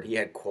Doc's board. He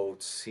had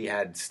quotes. He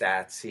had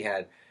stats. He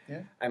had...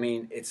 Yeah. I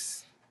mean,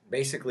 it's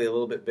basically a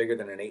little bit bigger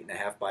than an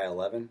 8.5 by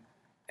 11.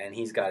 And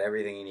he's got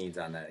everything he needs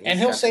on that. And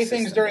he'll say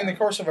things during the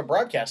course of a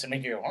broadcast and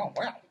make you go, oh,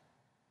 wow.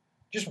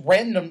 Just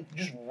random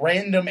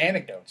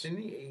anecdotes. Didn't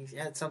he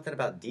had something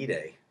about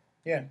D-Day.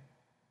 Yeah.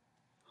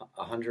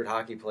 100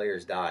 hockey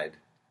players died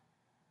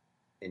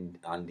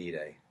on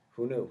D-Day.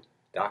 Who knew?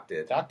 Doc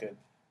did.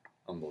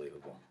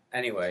 Unbelievable.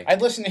 Anyway.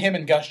 I'd listen to him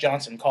and Gus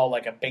Johnson call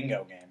like a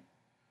bingo game.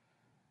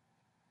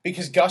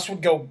 Because Gus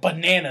would go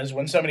bananas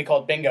when somebody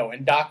called bingo,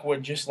 and Doc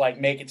would just like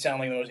make it sound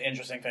like the most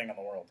interesting thing in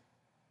the world.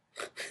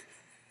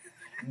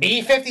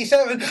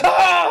 B-57.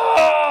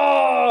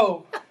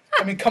 Oh!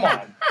 I mean, come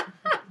on.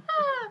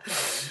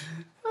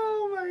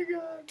 Oh, my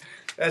God.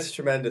 That's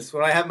tremendous.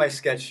 When I have my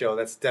sketch show,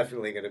 that's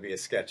definitely going to be a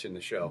sketch in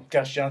the show.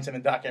 Gus Johnson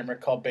and Doc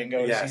Emmerich call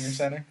bingo at Senior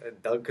Center?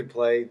 Doug could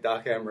play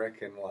Doc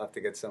Emmerich, and we'll have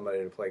to get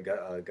somebody to play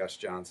Gus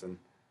Johnson.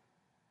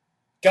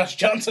 Gus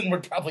Johnson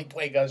would probably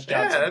play Gus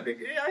Johnson.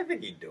 Yeah, I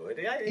think he'd do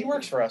it. He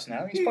works for us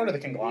now. He's part of the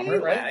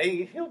conglomerate,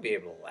 right? He'll be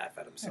able to laugh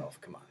at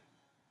himself. Come on.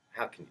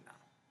 How can you not?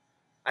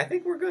 I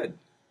think we're good.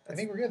 I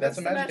think we're good. That's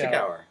the magic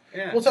hour.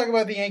 Yeah. We'll talk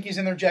about the Yankees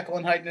and their Jekyll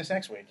and Hydeness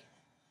next week.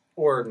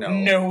 Or no.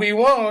 No, we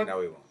won't. No,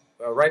 we won't.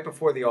 Right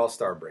before the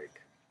All-Star break.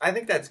 I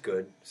think that's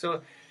good.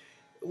 So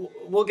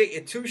we'll get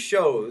you 2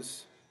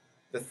 shows,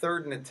 the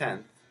 3rd and the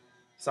 10th,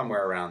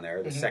 somewhere around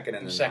there, the 2nd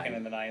and the 9th. 2nd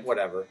and the 9th.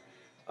 Whatever.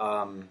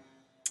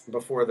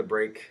 Before the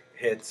break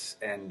hits,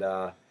 and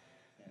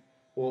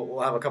we'll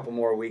have a couple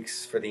more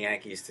weeks for the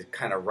Yankees to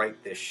kind of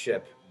right this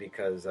ship,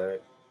 because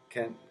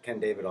Ken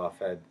Davidoff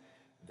had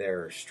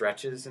their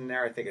stretches in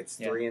there. I think it's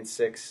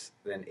 3-6,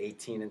 then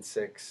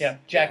 18-6. Yeah,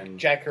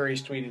 Jack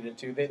Curry's tweeted it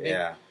too.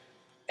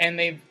 And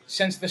they've,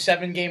 since the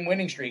 7-game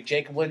winning streak,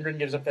 Jacob Lindgren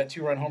gives up that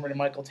 2-run homer to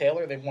Michael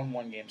Taylor. They've won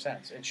 1 game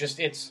since.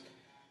 It's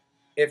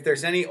if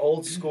there's any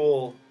old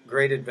school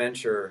Great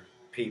Adventure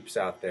peeps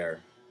out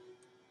there,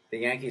 the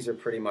Yankees are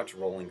pretty much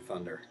rolling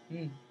thunder.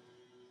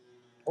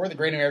 Or the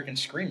Great American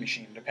Scream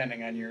Machine,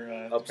 depending on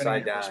your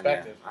upside down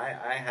perspective. Yeah.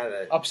 I had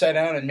a upside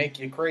down and make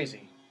you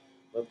crazy.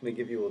 Let me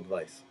give you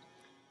advice.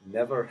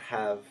 Never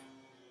have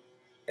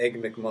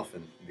Egg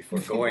McMuffin before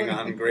going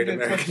on Great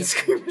American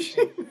Scream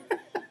Machine.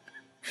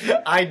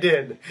 I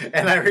did,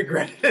 and I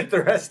regretted it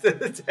the rest of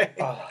the day.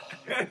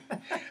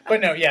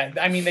 But no, yeah,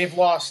 I mean, they've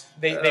lost.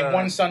 They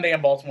won Sunday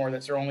in Baltimore.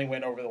 That's their only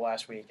win over the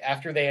last week.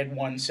 After they had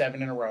won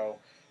 7 in a row,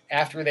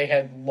 after they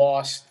had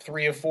lost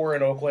 3 of 4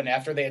 in Oakland,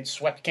 after they had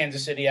swept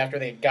Kansas City, after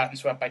they had gotten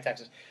swept by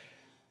Texas.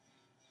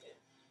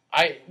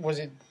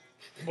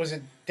 Was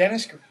it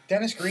Dennis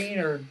Green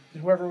or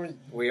whoever was?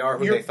 We are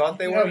who they thought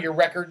they were. Your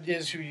record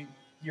is who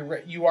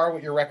you are.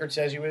 What your record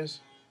says you is.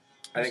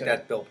 I think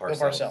that's Bill Parcells.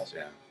 Bill Parcells.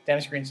 Yeah.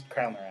 Dennis Green's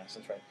crown their ass.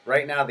 That's right.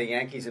 Right now, the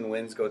Yankees and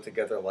wins go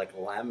together like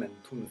lamb and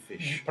tuna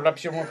fish.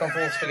 Perhaps you won't come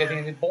full of spaghetti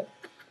and meatball.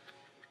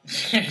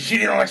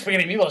 You don't like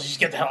spaghetti and meatballs. You just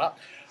get the hell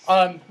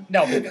out.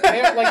 No,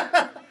 they're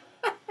like.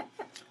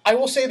 I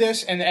will say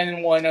this,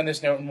 and we'll end on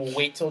this note, and we'll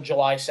wait till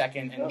July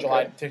 2nd and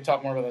July to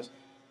talk more about this.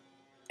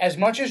 As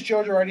much as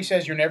Joe Girardi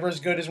says you're never as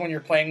good as when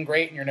you're playing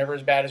great and you're never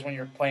as bad as when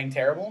you're playing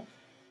terrible,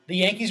 the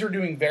Yankees are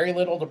doing very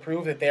little to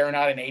prove that they are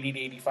not an 80 to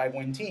 85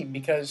 win team,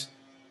 because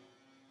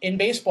in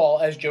baseball,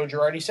 as Joe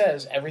Girardi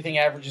says, everything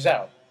averages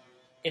out.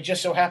 It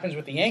just so happens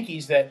with the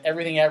Yankees that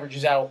everything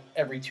averages out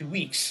every 2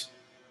 weeks,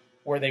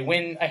 where they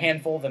win a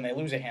handful, then they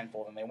lose a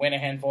handful, then they win a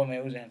handful, and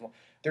they lose a handful.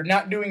 They're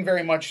not doing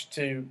very much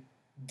to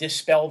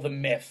dispel the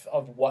myth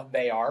of what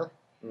they are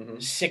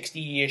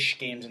 60-ish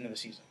games into the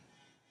season.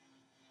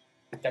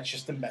 That's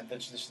just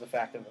the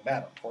fact of the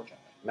matter,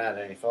 unfortunately. Matt,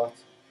 any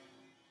thoughts?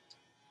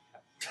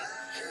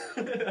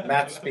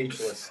 Matt's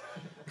speechless.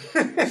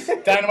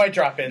 Dynamite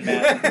drop in,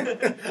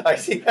 Matt. I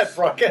see that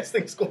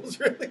broadcasting school's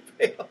really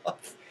paid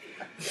off.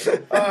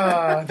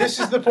 This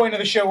is the point of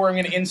the show where I'm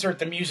going to insert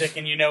the music,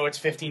 and you know it's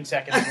 15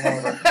 seconds and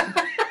over.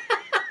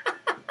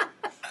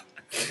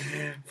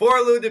 For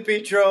Lou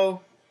DiPietro,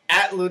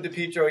 at Lou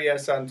DiPietro,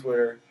 yes, on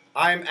Twitter.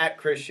 I'm at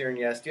Chris Shearn,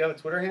 yes. Do you have a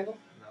Twitter handle?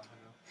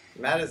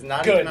 No. Matt is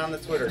not even on the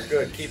Twitter.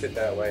 Good, keep it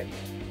that way.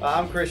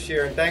 I'm Chris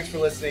Shearn. Thanks for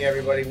listening,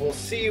 everybody. We'll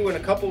see you in a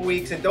couple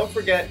weeks, and don't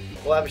forget,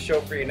 we'll have a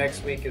show for you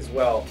next week as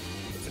well.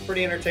 It's a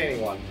pretty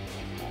entertaining one.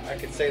 I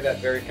can say that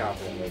very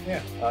confidently.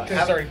 Yeah, because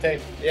it's already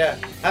taped. Yeah.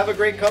 Have a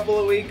great couple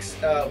of weeks.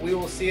 We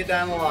will see you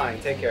down the line.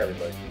 Take care,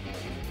 everybody.